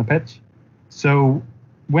being on the pitch. So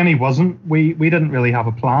when he wasn't, we didn't really have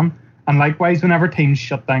a plan. And likewise, whenever teams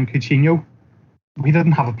shut down Coutinho, we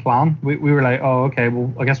didn't have a plan. We were like, oh, okay,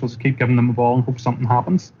 well, I guess we'll just keep giving them the ball and hope something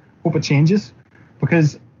happens, hope it changes,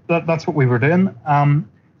 because that's what we were doing.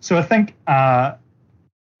 So I think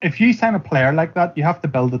if you sign a player like that, you have to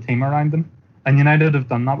build a team around them. And United have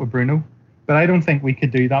done that with Bruno. But I don't think we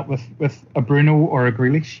could do that with a Bruno or a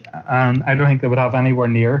Grealish. And I don't think they would have anywhere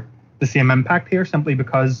near the same impact here, simply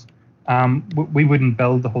because we wouldn't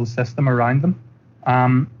build the whole system around them.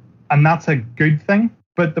 And that's a good thing.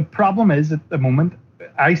 But the problem is, at the moment,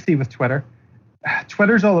 I see with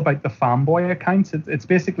Twitter's all about the fanboy accounts. It's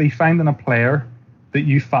basically finding a player that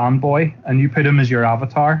you fanboy and you put him as your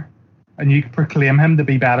avatar and you proclaim him to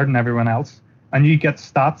be better than everyone else. And you get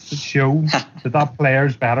stats that show that player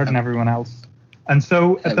is better than everyone else. And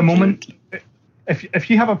so at the moment, if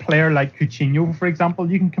you have a player like Coutinho, for example,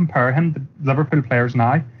 you can compare him to Liverpool players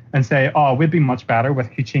now and say, oh, we'd be much better with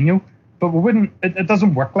Coutinho. But we wouldn't. It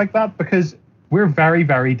doesn't work like that, because we're very,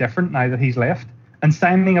 very different now that he's left. And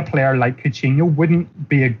signing a player like Coutinho wouldn't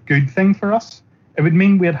be a good thing for us. It would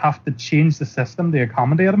mean we'd have to change the system to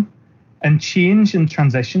accommodate him. And change and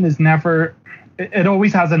transition is never... It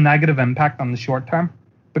always has a negative impact on the short term,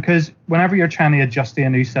 because whenever you're trying to adjust to a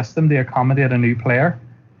new system to accommodate a new player,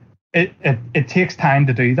 it takes time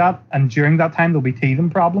to do that. And during that time, there'll be teething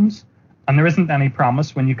problems. And there isn't any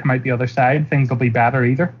promise when you come out the other side, things will be better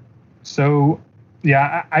either. So,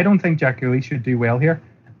 yeah, I don't think Jack Grealish should do well here.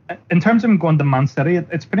 In terms of him going to Man City,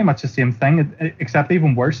 it's pretty much the same thing, except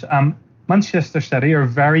even worse. Manchester City are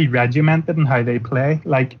very regimented in how they play.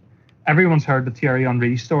 Like, everyone's heard the Thierry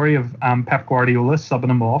Henry story of Pep Guardiola subbing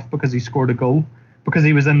him off because he scored a goal, because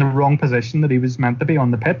he was in the wrong position that he was meant to be on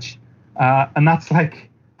the pitch. And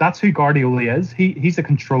that's who Guardiola is. He's a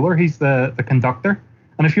controller. He's the conductor.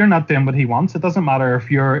 And if you're not doing what he wants, it doesn't matter if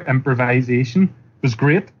your improvisation was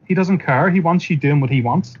great. He doesn't care. He wants you doing what he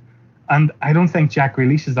wants. And I don't think Jack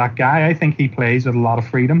Grealish is that guy. I think he plays with a lot of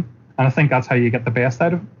freedom. And I think that's how you get the best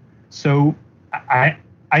out of him. So I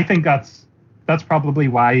think that's probably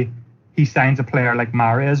why he signs a player like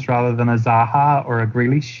Mahrez rather than a Zaha or a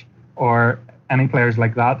Grealish or any players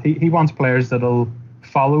like that. He wants players that'll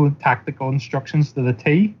follow tactical instructions to the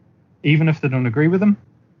T, even if they don't agree with him.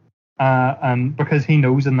 And because he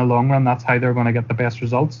knows in the long run that's how they're going to get the best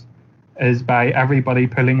results, is by everybody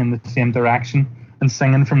pulling in the same direction and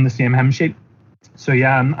singing from the same hymn sheet. So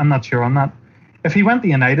yeah, I'm not sure on that. If he went to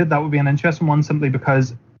United, that would be an interesting one, simply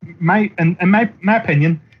because in my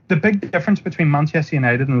opinion, the big difference between Manchester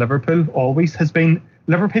United and Liverpool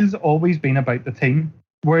Liverpool's always been about the team,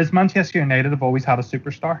 whereas Manchester United have always had a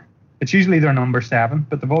superstar. It's usually their number 7,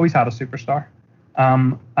 but they've always had a superstar.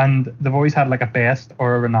 And they've always had like a Best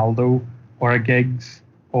or a Ronaldo or a Giggs,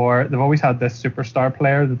 or they've always had this superstar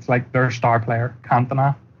player that's like their star player,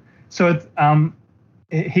 Cantona. So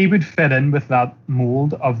he would fit in with that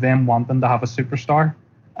mold of them wanting to have a superstar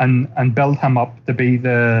and build him up to be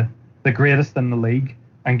the greatest in the league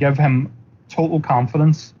and give him total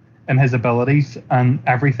confidence in his abilities and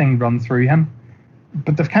everything run through him.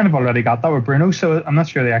 But they've kind of already got that with Bruno, so I'm not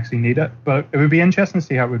sure they actually need it. But it would be interesting to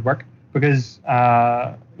see how it would work because,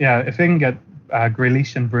 if they can get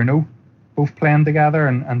Grealish and Bruno both playing together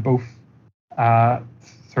and both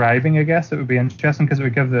thriving, I guess it would be interesting because it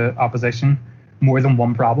would give the opposition more than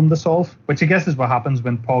one problem to solve, which I guess is what happens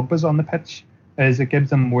when Pogba's on the pitch, is it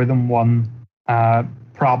gives them more than one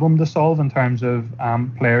problem to solve in terms of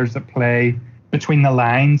players that play between the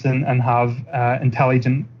lines and have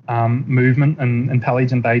intelligent movement and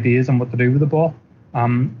intelligent ideas on what to do with the ball.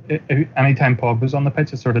 Anytime Pogba's on the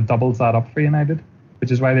pitch, it sort of doubles that up for United,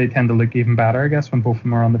 which is why they tend to look even better, I guess, when both of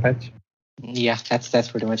them are on the pitch. Yeah, that's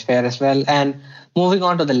pretty much fair as well. And moving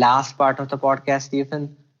on to the last part of the podcast,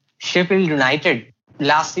 Stephen, Sheffield United.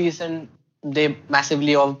 Last season, they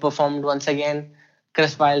massively overperformed once again.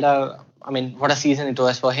 Chris Wilder, what a season it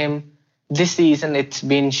was for him. This season, it's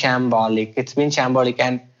been shambolic.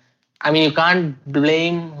 And you can't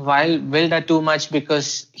blame Wilder too much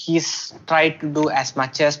because he's tried to do as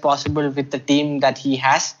much as possible with the team that he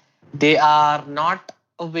has. They are not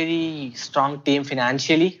a very strong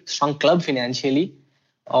club financially,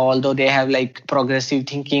 although they have like progressive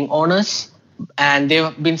thinking owners, and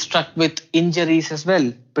they've been struck with injuries as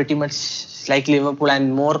well, pretty much like Liverpool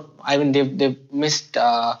and more. They've missed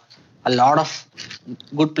a lot of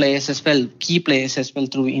good players as well, key players as well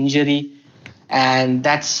through injury, and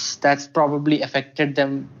that's probably affected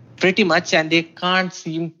them pretty much, and they can't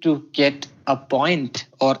seem to get a point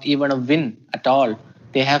or even a win at all.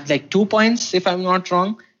 They have like 2 points, if I'm not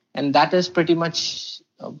wrong, and that is pretty much.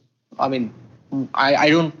 I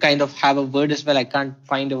don't kind of have a word as well. I can't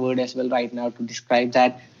find a word as well right now to describe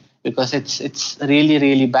that because it's really,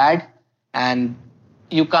 really bad, and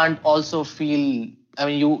you can't also feel.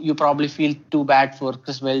 You probably feel too bad for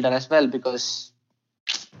Chris Wilder as well because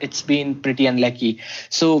it's been pretty unlucky.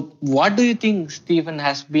 So, what do you think, Stephen,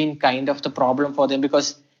 has been kind of the problem for them?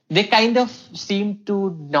 Because they kind of seem to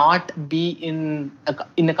not be in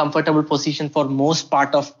a comfortable position for most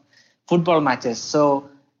part of football matches. So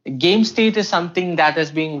game state is something that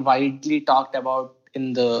is being widely talked about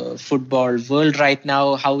in the football world right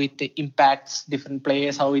now, how it impacts different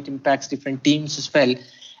players, how it impacts different teams as well.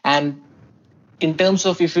 And in terms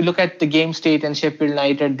of, if you look at the game state and Sheffield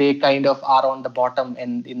United, they kind of are on the bottom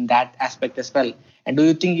in that aspect as well. And do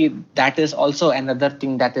you think that is also another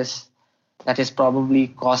thing that is probably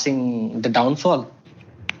causing the downfall?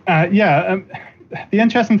 The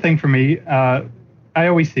interesting thing for me, I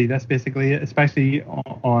always see this basically, especially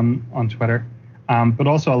on Twitter, but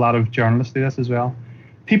also a lot of journalists do this as well.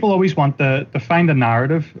 People always want to find a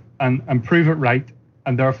narrative and prove it right,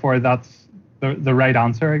 and therefore that's the right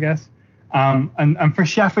answer, I guess. And for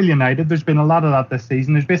Sheffield United, there's been a lot of that this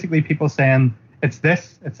season. There's basically people saying it's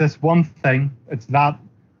this one thing, it's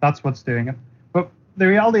that's what's doing it. But the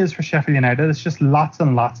reality is for Sheffield United, it's just lots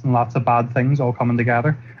and lots and lots of bad things all coming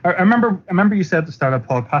together. I remember you said at the start of the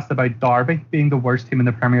podcast about Derby being the worst team in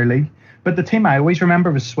the Premier League, but the team I always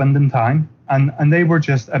remember was Swindon Town, and they were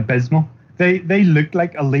just abysmal. They looked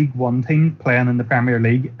like a League One team playing in the Premier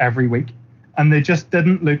League every week, and they just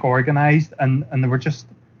didn't look organised, and they were just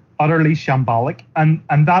utterly shambolic. And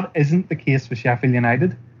that isn't the case for Sheffield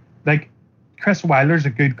United. Like, Chris Wilder's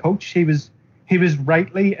a good coach. He was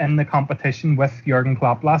rightly in the competition with Jurgen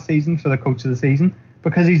Klopp last season for the coach of the season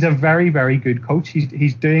because he's a very, very good coach.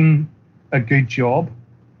 He's doing a good job.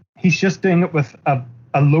 He's just doing it with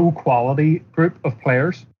a low quality group of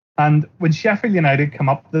players. And when Sheffield United come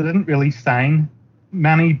up, they didn't really sign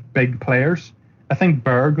many big players. I think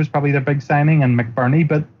Berg was probably their big signing and McBurney,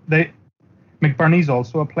 but McBurney's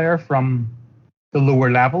also a player from the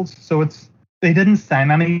lower levels. So they didn't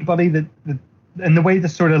sign anybody that in the way the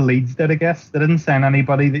sort of Leeds did, I guess. They didn't sign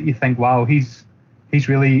anybody that you think, wow, he's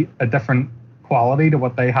really a different quality to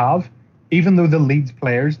what they have, even though the Leeds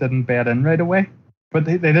players didn't bed in right away. But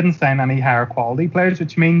they didn't sign any higher quality players,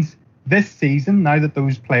 which means this season, now that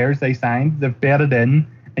those players they signed, they've bedded in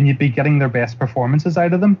and you'd be getting their best performances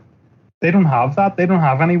out of them. They don't have that. They don't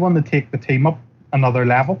have anyone to take the team up another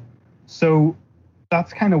level. So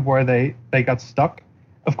that's kind of where they got stuck.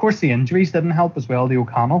 Of course, the injuries didn't help as well, the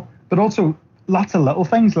O'Connell. But also, lots of little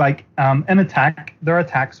things like in attack, their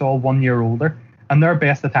attack's all 1 year older, and their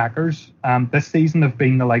best attackers this season have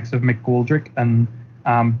been the likes of McGoldrick and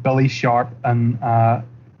Billy Sharp, and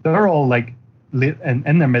they're all like late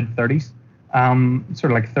in their mid 30s,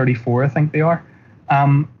 sort of like 34, I think they are.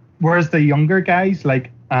 Whereas the younger guys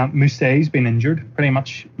like Mousset's been injured pretty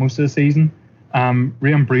much most of the season.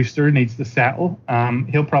 Ryan Brewster needs to settle.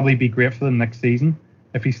 He'll probably be great for the next season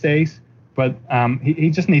if he stays, but he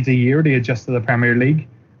just needs a year to adjust to the Premier League.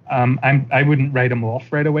 I wouldn't write him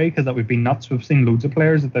off right away because that would be nuts. We've seen loads of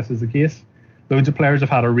players that this is the case. Loads of players have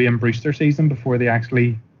had a Ryan Brewster season before they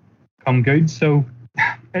actually come good. So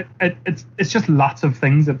it's just lots of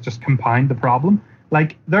things that just compound the problem.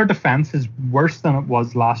 Like their defense is worse than it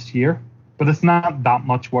was last year, but it's not that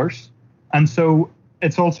much worse. And so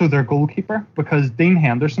it's also their goalkeeper, because Dean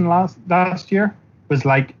Henderson last year was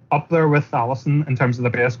like up there with Alisson in terms of the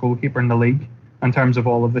best goalkeeper in the league, in terms of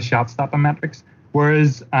all of the shot stopping metrics.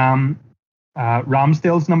 Whereas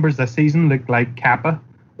Ramsdale's numbers this season look like Kappa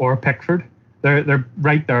or Pickford. They're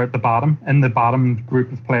right there at the bottom, in the bottom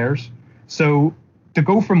group of players. So to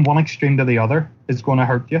go from one extreme to the other is going to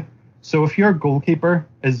hurt you. So if your goalkeeper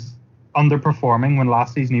is underperforming when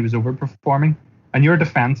last season he was overperforming, and your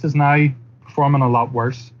defence is now performing a lot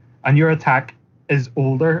worse, and your attack is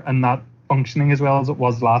older and not functioning as well as it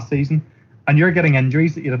was last season, and you're getting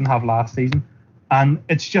injuries that you didn't have last season, and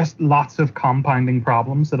it's just lots of compounding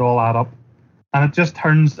problems that all add up, and it just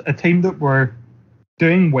turns a team that were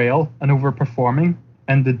doing well and overperforming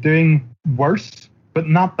into doing worse, but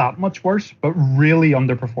not that much worse, but really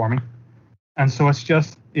underperforming. And so it's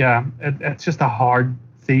just, it's just a hard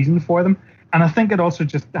season for them. And I think it also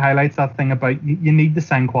just highlights that thing about you need to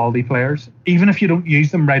sign quality players. Even if you don't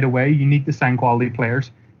use them right away, you need to sign quality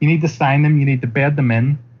players. You need to sign them, you need to bed them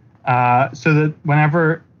in, so that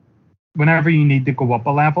whenever you need to go up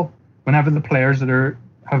a level, whenever the players that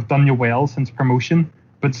have done you well since promotion,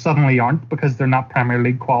 but suddenly aren't because they're not Premier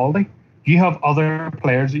League quality, you have other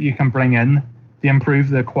players that you can bring in to improve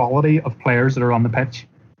the quality of players that are on the pitch.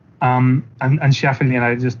 And Sheffield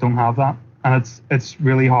United just don't have that. And it's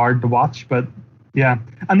really hard to watch. But yeah.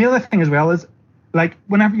 And the other thing as well is, like,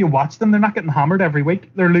 whenever you watch them, they're not getting hammered every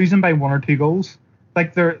week. They're losing by 1 or 2 goals.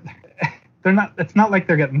 Like they're not, it's not like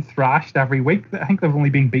they're getting thrashed every week. I think they've only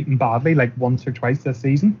been beaten badly like once or twice this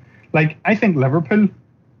season. Like, I think Liverpool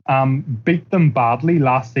beat them badly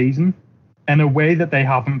last season in a way that they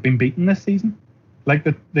haven't been beaten this season. Like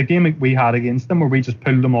the game we had against them, where we just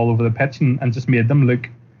pulled them all over the pitch and just made them look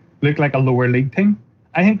like a lower league team.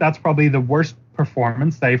 I think that's probably the worst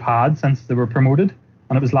performance they've had since they were promoted,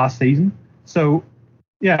 and it was last season. So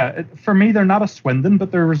yeah, for me, they're not a Swindon,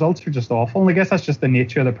 but their results are just awful. And I guess that's just the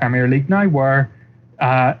nature of the Premier League now, where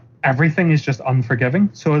everything is just unforgiving.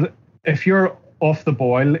 So if you're off the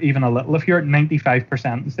boil even a little, if you're at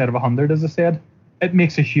 95% instead of 100, as I said, it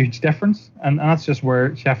makes a huge difference. And that's just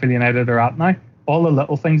where Sheffield United are at now. All the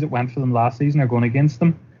little things that went for them last season are going against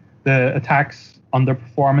them. The attacks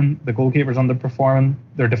underperforming, the goalkeepers underperforming,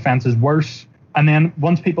 their defence is worse. And then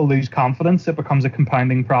once people lose confidence, it becomes a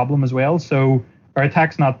compounding problem as well. So our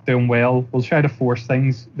attack's not doing well. We'll try to force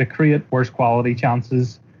things. They create worse quality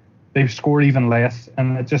chances. They score even less,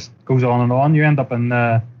 and it just goes on and on. You end up in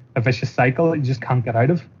a vicious cycle that you just can't get out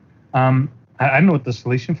of. I don't know what the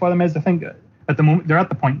solution for them is. I think at the moment they're at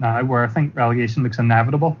the point now where I think relegation looks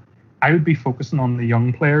inevitable. I would be focusing on the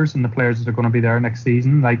young players and the players that are going to be there next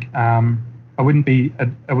season. Like I wouldn't be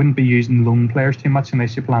using loan players too much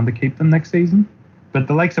unless you plan to keep them next season. But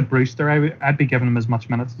the likes of Brewster, I'd be giving him as much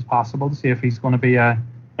minutes as possible to see if he's going to be a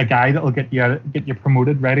guy that'll get you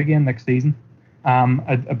promoted right again next season.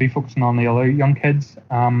 I'd be focusing on the other young kids.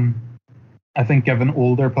 I think giving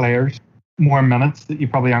older players more minutes that you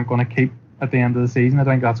probably aren't going to keep at the end of the season, I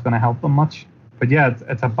think that's going to help them much. But yeah,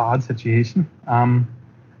 it's a bad situation. And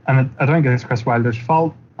I don't think it's Chris Wilder's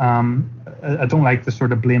fault. I don't like the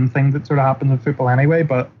sort of blame thing that sort of happens in football anyway,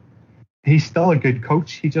 but he's still a good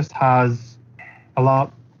coach. He just has a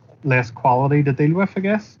lot less quality to deal with, I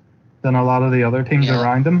guess, than a lot of the other teams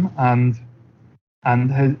around him.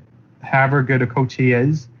 And however good a coach he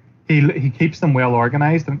is, he keeps them well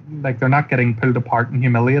organised. And like, they're not getting pulled apart and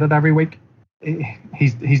humiliated every week.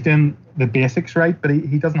 He's doing the basics right, but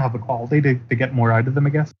he doesn't have the quality to get more out of them, I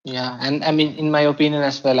guess. Yeah, and I mean, in my opinion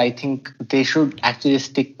as well, I think they should actually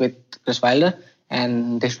stick with Chris Wilder,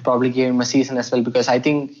 and they should probably give him a season as well, because I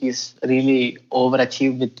think he's really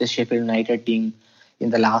overachieved with the Sheffield United team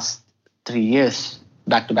in the last 3 years,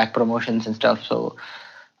 back-to-back promotions and stuff. So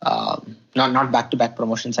not back-to-back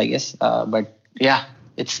promotions, I guess, but yeah,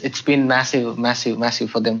 it's been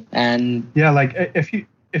massive for them. And yeah, like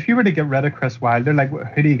if you were to get rid of Chris Wilder, like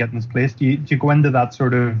who do you get in his place? Do you go into that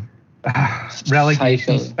sort of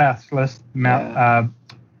relegation specialist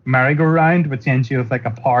merry-go-round, which ends you with like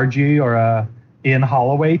a Pardew or a Ian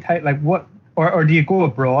Holloway type? Like what? Or do you go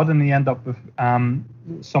abroad and you end up with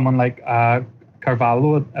someone like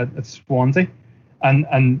Carvalho at Swansea,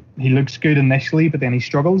 and he looks good initially, but then he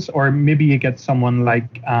struggles? Or maybe you get someone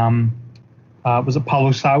like was it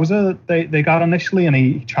Paulo Sousa that they got initially, and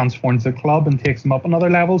he transforms the club and takes them up another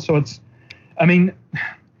level. So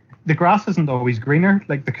the grass isn't always greener.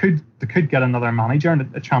 Like they could get another manager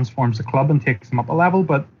and it transforms the club and takes them up a level.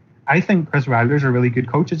 But I think Chris Wilder's a really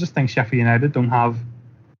good coach. I just think Sheffield United don't have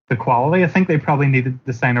the quality. I think they probably needed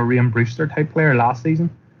to sign a Ryan Brewster type player last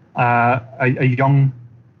season, a young,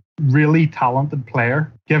 really talented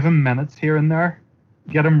player. Give him minutes here and there.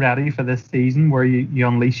 Get him ready for this season where you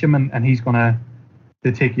unleash him and he's going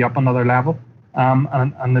to take you up another level.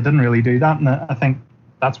 And they didn't really do that. And I think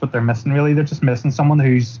that's what they're missing, really. They're just missing someone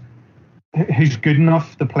who's good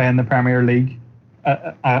enough to play in the Premier League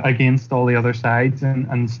against all the other sides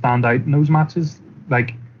and stand out in those matches.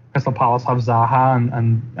 Like Crystal Palace have Zaha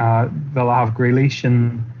and Villa have Grealish,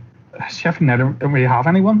 and Sheffield United don't really have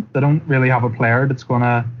anyone. They don't really have a player that's going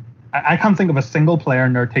to... I can't think of a single player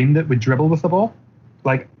in their team that would dribble with the ball.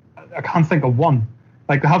 Like, I can't think of one.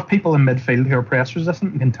 Like, they have people in midfield who are press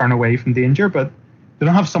resistant and can turn away from danger, but they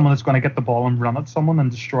don't have someone that's going to get the ball and run at someone and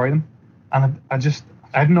destroy them. And I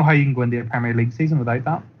don't know how you can go into a Premier League season without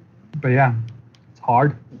that. But yeah, it's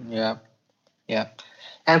hard. Yeah.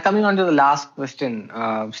 And coming on to the last question,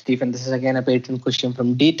 Stephen, this is again a patron question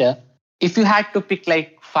from Dieter. If you had to pick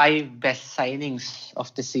like 5 best signings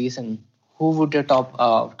of the season, who would your top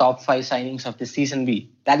 5 signings of the season be?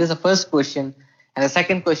 That is the first question. And the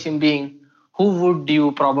second question being, who would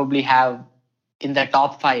you probably have in the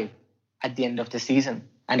top 5 at the end of the season?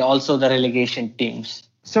 And also the relegation teams.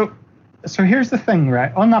 So here's the thing,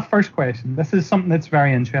 right? On that first question, this is something that's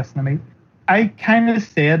very interesting to me. I kind of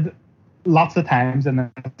said lots of times in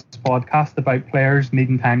this podcast about players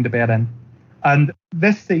needing time to bed in. And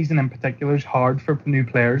this season in particular is hard for new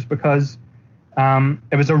players because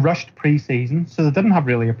it was a rushed pre-season. So they didn't have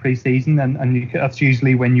really a pre-season. And that's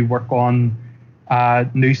usually when you work on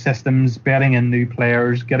new systems, betting in new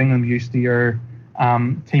players, getting them used to your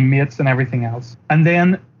teammates and everything else. And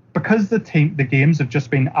then because the games have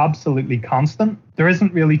just been absolutely constant, there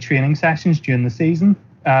isn't really training sessions during the season.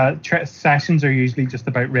 Sessions are usually just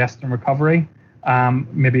about rest and recovery,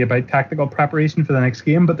 maybe about tactical preparation for the next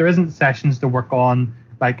game, but there isn't sessions to work on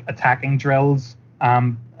like attacking drills,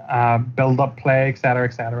 build-up play, etc.,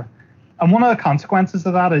 etc. And one of the consequences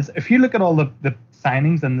of that is if you look at all the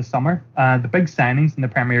signings in the summer, the big signings in the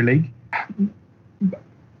Premier League,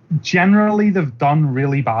 generally they've done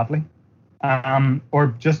really badly.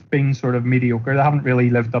 Or just being sort of mediocre. They haven't really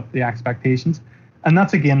lived up to the expectations. And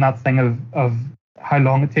that's again that thing of how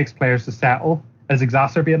long it takes players to settle is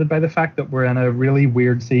exacerbated by the fact that we're in a really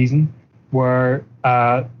weird season where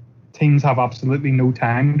teams have absolutely no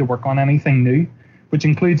time to work on anything new, which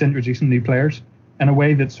includes introducing new players in a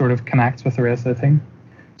way that sort of connects with the rest of the team.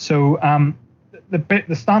 So the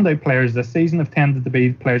standout players this season have tended to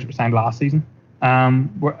be players that were signed last season.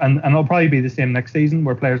 And it'll probably be the same next season,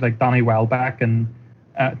 where players like Donny Welbeck and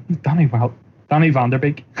Donny van der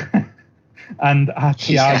Beek and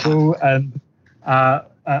Thiago and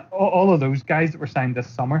all of those guys that were signed this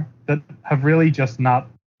summer that have really just not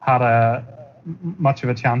had much of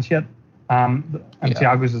a chance yet.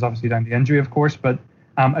 Thiago's is obviously down to injury, of course, but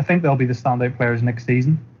I think they'll be the standout players next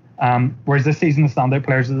season. Whereas this season, the standout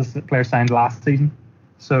players are the players signed last season.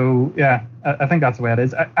 So, yeah, I think that's the way it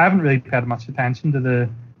is. I haven't really paid much attention to the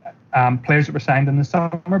players that were signed in the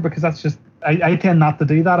summer because that's just, I tend not to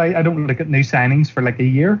do that. I don't look at new signings for like a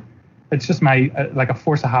year. It's just my, like a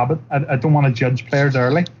force of habit. I don't want to judge players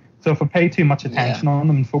early. So if I pay too much attention on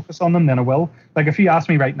them and focus on them, then I will. Like if you ask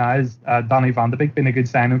me right now, is Donny van der Beek been a good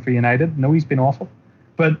signing for United? No, he's been awful.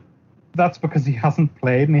 But that's because he hasn't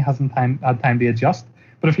played and he hasn't had time to adjust.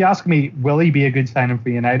 But if you ask me, will he be a good signing for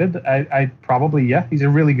United? I probably, yeah. He's a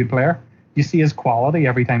really good player. You see his quality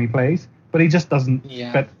every time he plays, but he just doesn't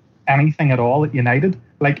fit anything at all at United.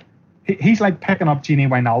 Like he's like picking up Gini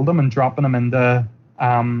Wijnaldum and dropping him into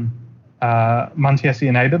Manchester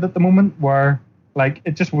United at the moment, where like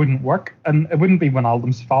it just wouldn't work, and it wouldn't be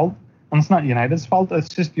Wijnaldum's fault, and it's not United's fault. It's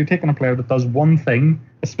just you're taking a player that does one thing,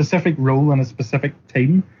 a specific role in a specific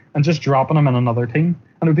team, and just dropping him in another team.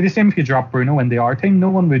 And it would be the same if you drop Bruno in the R team. No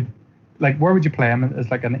one would, like, where would you play him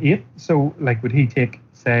as like an 8? So, like, would he take,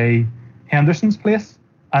 say, Henderson's place?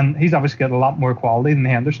 And he's obviously got a lot more quality than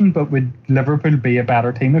Henderson, but would Liverpool be a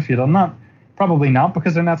better team if you'd done that? Probably not,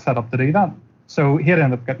 because they're not set up to do that. So he'd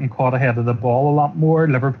end up getting caught ahead of the ball a lot more.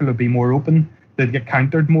 Liverpool would be more open. They'd get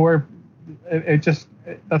countered more.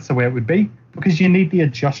 That's the way it would be, because you need to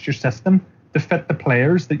adjust your system to fit the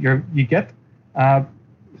players that you get.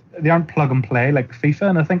 They aren't plug and play like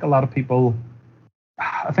FIFA, and I think a lot of people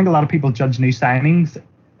judge new signings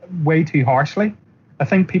way too harshly. I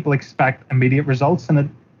think people expect immediate results, and it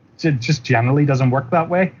just generally doesn't work that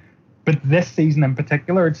way. But this season in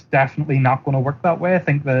particular, it's definitely not going to work that way. I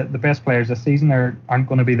think the best players this season aren't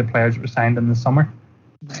going to be the players that were signed in the summer.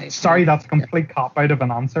 Right. Sorry, that's a complete cop-out of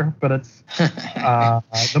an answer, but it's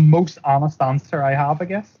the most honest answer I have, I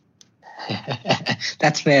guess.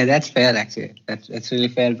 That's fair. Actually, that's really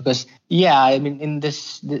fair, because I mean, in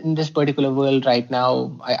this particular world right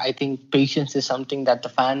now, I think patience is something that the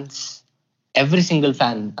fans, every single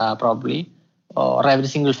fan probably, or every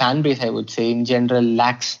single fan base, I would say, in general,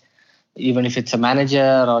 lacks. Even if it's a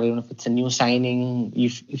manager or even if it's a new signing,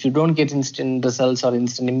 if you don't get instant results or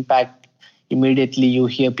instant impact, immediately you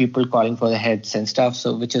hear people calling for the heads and stuff.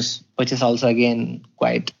 So which is also again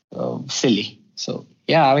quite silly. So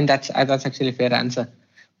I mean that's actually a fair answer.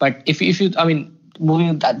 But if you I mean,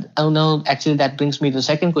 moving that now, actually that brings me to the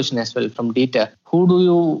second question as well from Dieter. Who do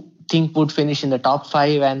you think would finish in the top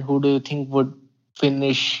 5, and who do you think would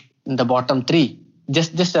finish in the bottom 3?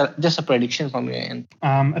 Just a prediction from your end.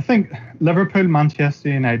 I think Liverpool, Manchester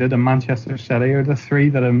United, and Manchester City are the 3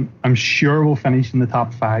 that I'm sure will finish in the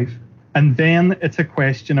top 5. And then it's a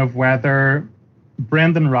question of whether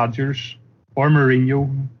Brendan Rodgers or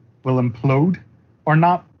Mourinho will implode or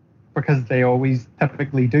not, because they always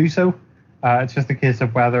typically do so. It's just a case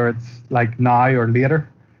of whether it's like now or later.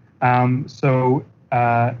 So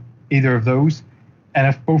either of those. And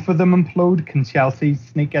if both of them implode, can Chelsea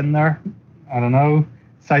sneak in there? I don't know.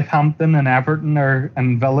 Southampton and Everton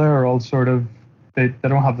and Villa are all sort of, they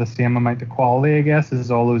don't have the same amount of quality, I guess,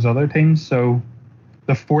 as all those other teams. So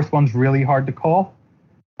the fourth one's really hard to call.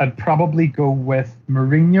 I'd probably go with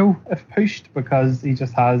Mourinho if pushed, because he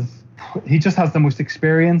just has the most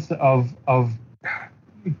experience of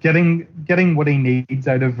getting what he needs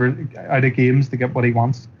out of games to get what he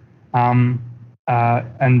wants. And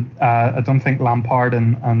I don't think Lampard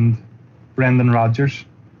and Brendan Rodgers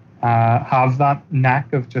have that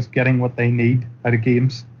knack of just getting what they need out of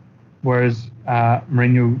games, whereas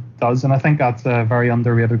Mourinho does, and I think that's a very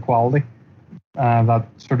underrated quality. That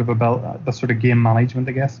sort of game management,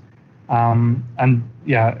 I guess. And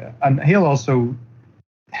he'll also,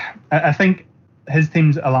 I think his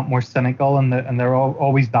team's a lot more cynical, and they're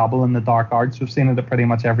always dabble in the dark arts. We've seen it at pretty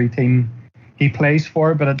much every team he plays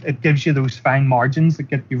for, but it gives you those fine margins that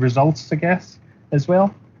get you results, I guess, as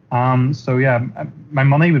well. My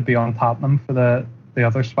money would be on Tottenham for the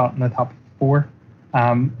other spot in the top 4.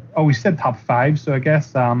 We said top 5, so I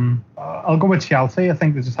guess I'll go with Chelsea. I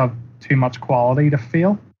think they just have too much quality to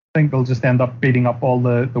fail. I think they'll just end up beating up all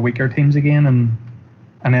the weaker teams again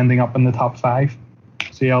and ending up in the top 5.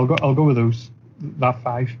 So I'll go with that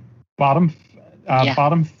 5. Bottom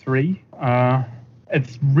 3.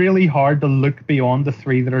 It's really hard to look beyond the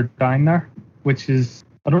 3 that are down there, which is,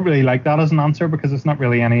 I don't really like that as an answer because it's not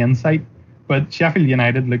really any insight. But Sheffield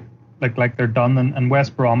United look like they're done, and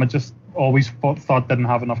West Brom, I just always thought didn't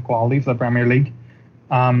have enough quality for the Premier League.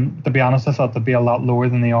 To be honest, I thought they'd be a lot lower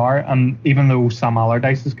than they are. And even though Sam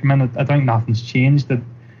Allardyce has come in, I think nothing's changed. That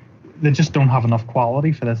they just don't have enough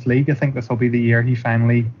quality for this league. I think this will be the year he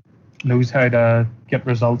finally knows how to get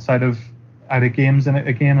results out of games in it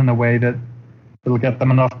again in a way that will get them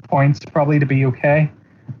enough points probably to be okay.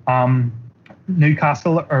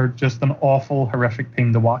 Newcastle are just an awful, horrific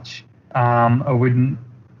team to watch. I wouldn't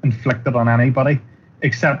inflict it on anybody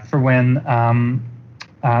except for when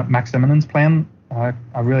Maximinen's playing. I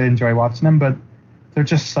really enjoy watching him, but they're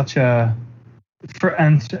just and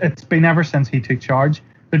it's been ever since he took charge.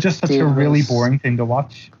 They're just such a really boring team to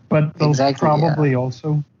watch. But they'll probably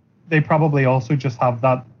also just have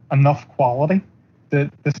that enough quality to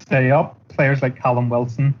stay up. Players like Callum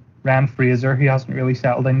Wilson, Ryan Fraser, he hasn't really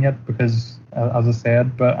settled in yet because, as I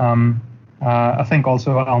said, but I think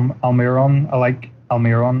also Almiron. I like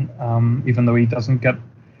Almiron, even though he doesn't get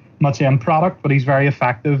much end product, but he's very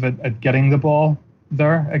effective at getting the ball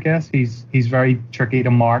there, I guess. He's very tricky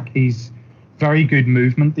to mark. He's very good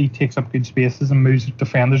movement. He takes up good spaces and moves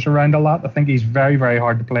defenders around a lot. I think he's very, very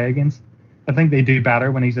hard to play against. I think they do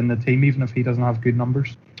better when he's in the team, even if he doesn't have good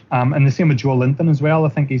numbers. And the same with Joe Linton as well. I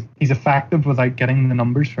think he's effective without getting the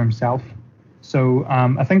numbers for himself. So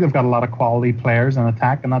I think they've got a lot of quality players in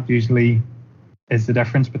attack, and that usually is the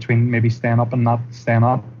difference between maybe staying up and not staying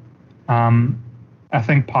up. I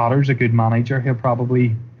think Potter's a good manager. He'll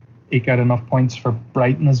probably eke out enough points for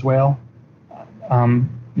Brighton as well.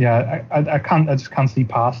 Yeah, I just can't see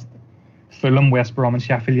past Fulham, West Brom, and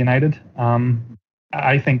Sheffield United.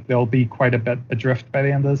 I think they'll be quite a bit adrift by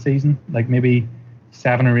the end of the season, like maybe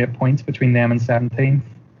 7 or 8 points between them and 17th.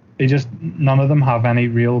 None of them have any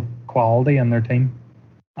real quality in their team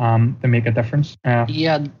to make a difference.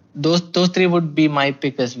 Yeah, those three would be my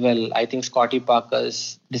pick as well. I think Scotty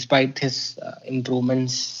Parker's, despite his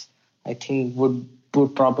improvements, I think would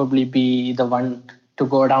probably be the one to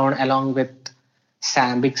go down along with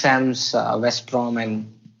Big Sam's West Brom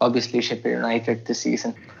and obviously Sheffield United this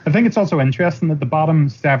season. I think it's also interesting that the bottom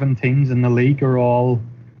 7 teams in the league are all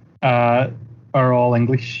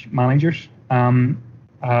English managers.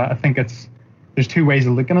 I think there's 2 ways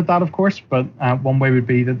of looking at that, of course, but one way would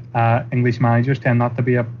be that English managers tend not to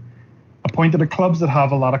be appointed at clubs that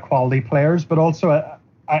have a lot of quality players, but also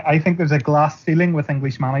I think there's a glass ceiling with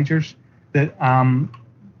English managers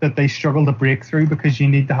that they struggle to break through, because you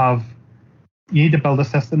need to build a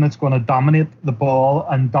system that's going to dominate the ball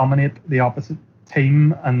and dominate the opposite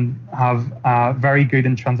team and have very good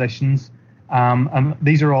in transitions. And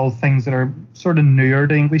these are all things that are sort of newer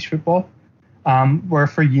to English football, where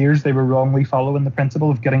for years they were wrongly following the principle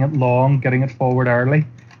of getting it long, getting it forward early,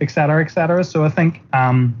 etc., etc. So I think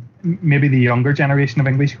maybe the younger generation of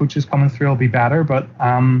English coaches coming through will be better, but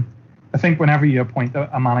I think whenever you appoint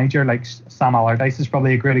a manager like Sam Allardyce is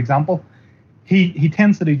probably a great example. He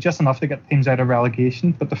tends to do just enough to get teams out of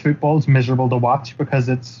relegation, but the football's miserable to watch because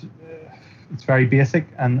it's very basic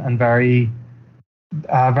and very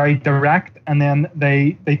direct, and then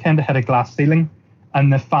they tend to hit a glass ceiling,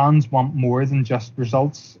 and the fans want more than just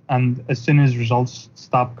results. And as soon as results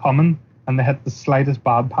stop coming and they hit the slightest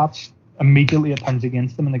bad patch, immediately it turns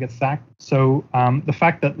against them and they get sacked. So the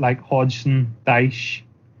fact that like Hodgson, Dyche,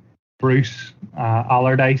 Bruce,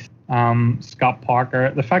 Allardyce, Scott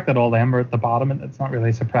Parker, the fact that all them are at the bottom, it's not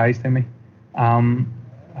really a surprise to me.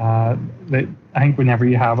 I think whenever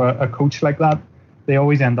you have a coach like that, they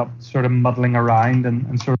always end up sort of muddling around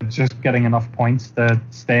and sort of just getting enough points to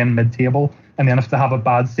stay in mid-table. And then if they have a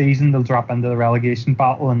bad season, they'll drop into the relegation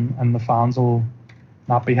battle and the fans will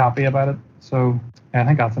not be happy about it. So yeah, I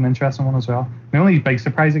think that's an interesting one as well. The only big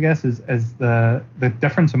surprise, I guess, is the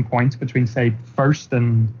difference in points between, say, 1st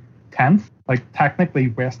and 10th. Like, technically,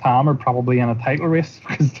 West Ham are probably in a title race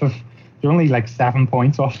because they're only like 7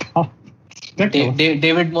 points off top.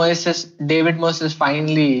 David Moyes is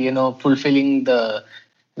finally, fulfilling the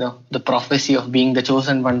prophecy of being the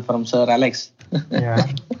chosen one from Sir Alex. Yeah,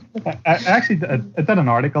 I did an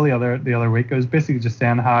article the other week. I was basically just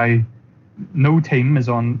saying how no team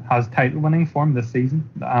has title winning form this season.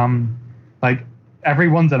 Like,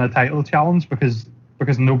 everyone's in a title challenge because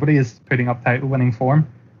nobody is putting up title winning form.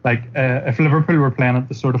 Like, if Liverpool were playing at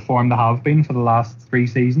the sort of form they have been for the last 3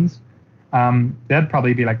 seasons, they'd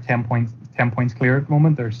probably be like 10 points clear at the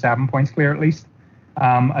moment, or 7 points clear at least.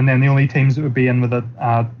 And then the only teams that would be in with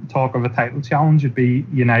a talk of a title challenge would be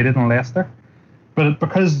United and Leicester. But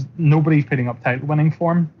because nobody's putting up title winning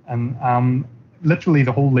form, and literally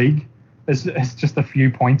the whole league is just a few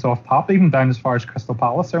points off top, even down as far as Crystal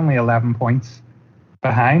Palace, they're only 11 points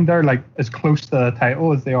behind. They're like as close to the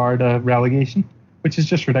title as they are to relegation, which is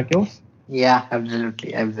just ridiculous. Yeah,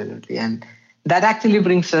 absolutely. And that actually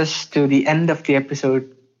brings us to the end of the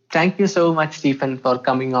episode. Thank you so much, Stephen, for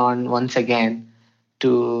coming on once again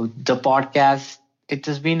to the podcast. It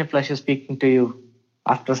has been a pleasure speaking to you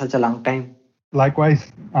after such a long time.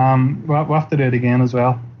 Likewise. We'll have to do it again as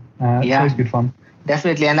well. It's always good fun.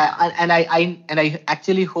 Definitely, and I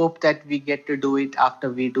actually hope that we get to do it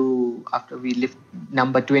after we lift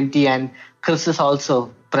number 20, and Chris is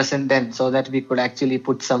also present then, so that we could actually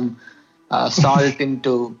put some salt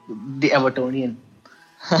into the Evertonian.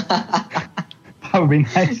 That would be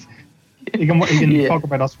nice. You can talk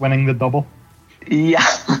about us winning the double. Yeah,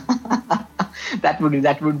 that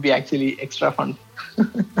would be actually extra fun.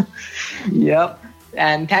 Yep.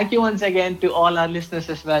 And thank you once again to all our listeners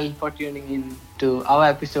as well for tuning in to our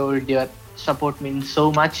episode. Your support means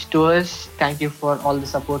so much to us. Thank you for all the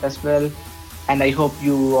support as well. And I hope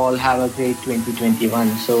you all have a great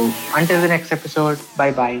 2021. So until the next episode,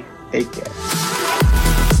 bye-bye. Take care.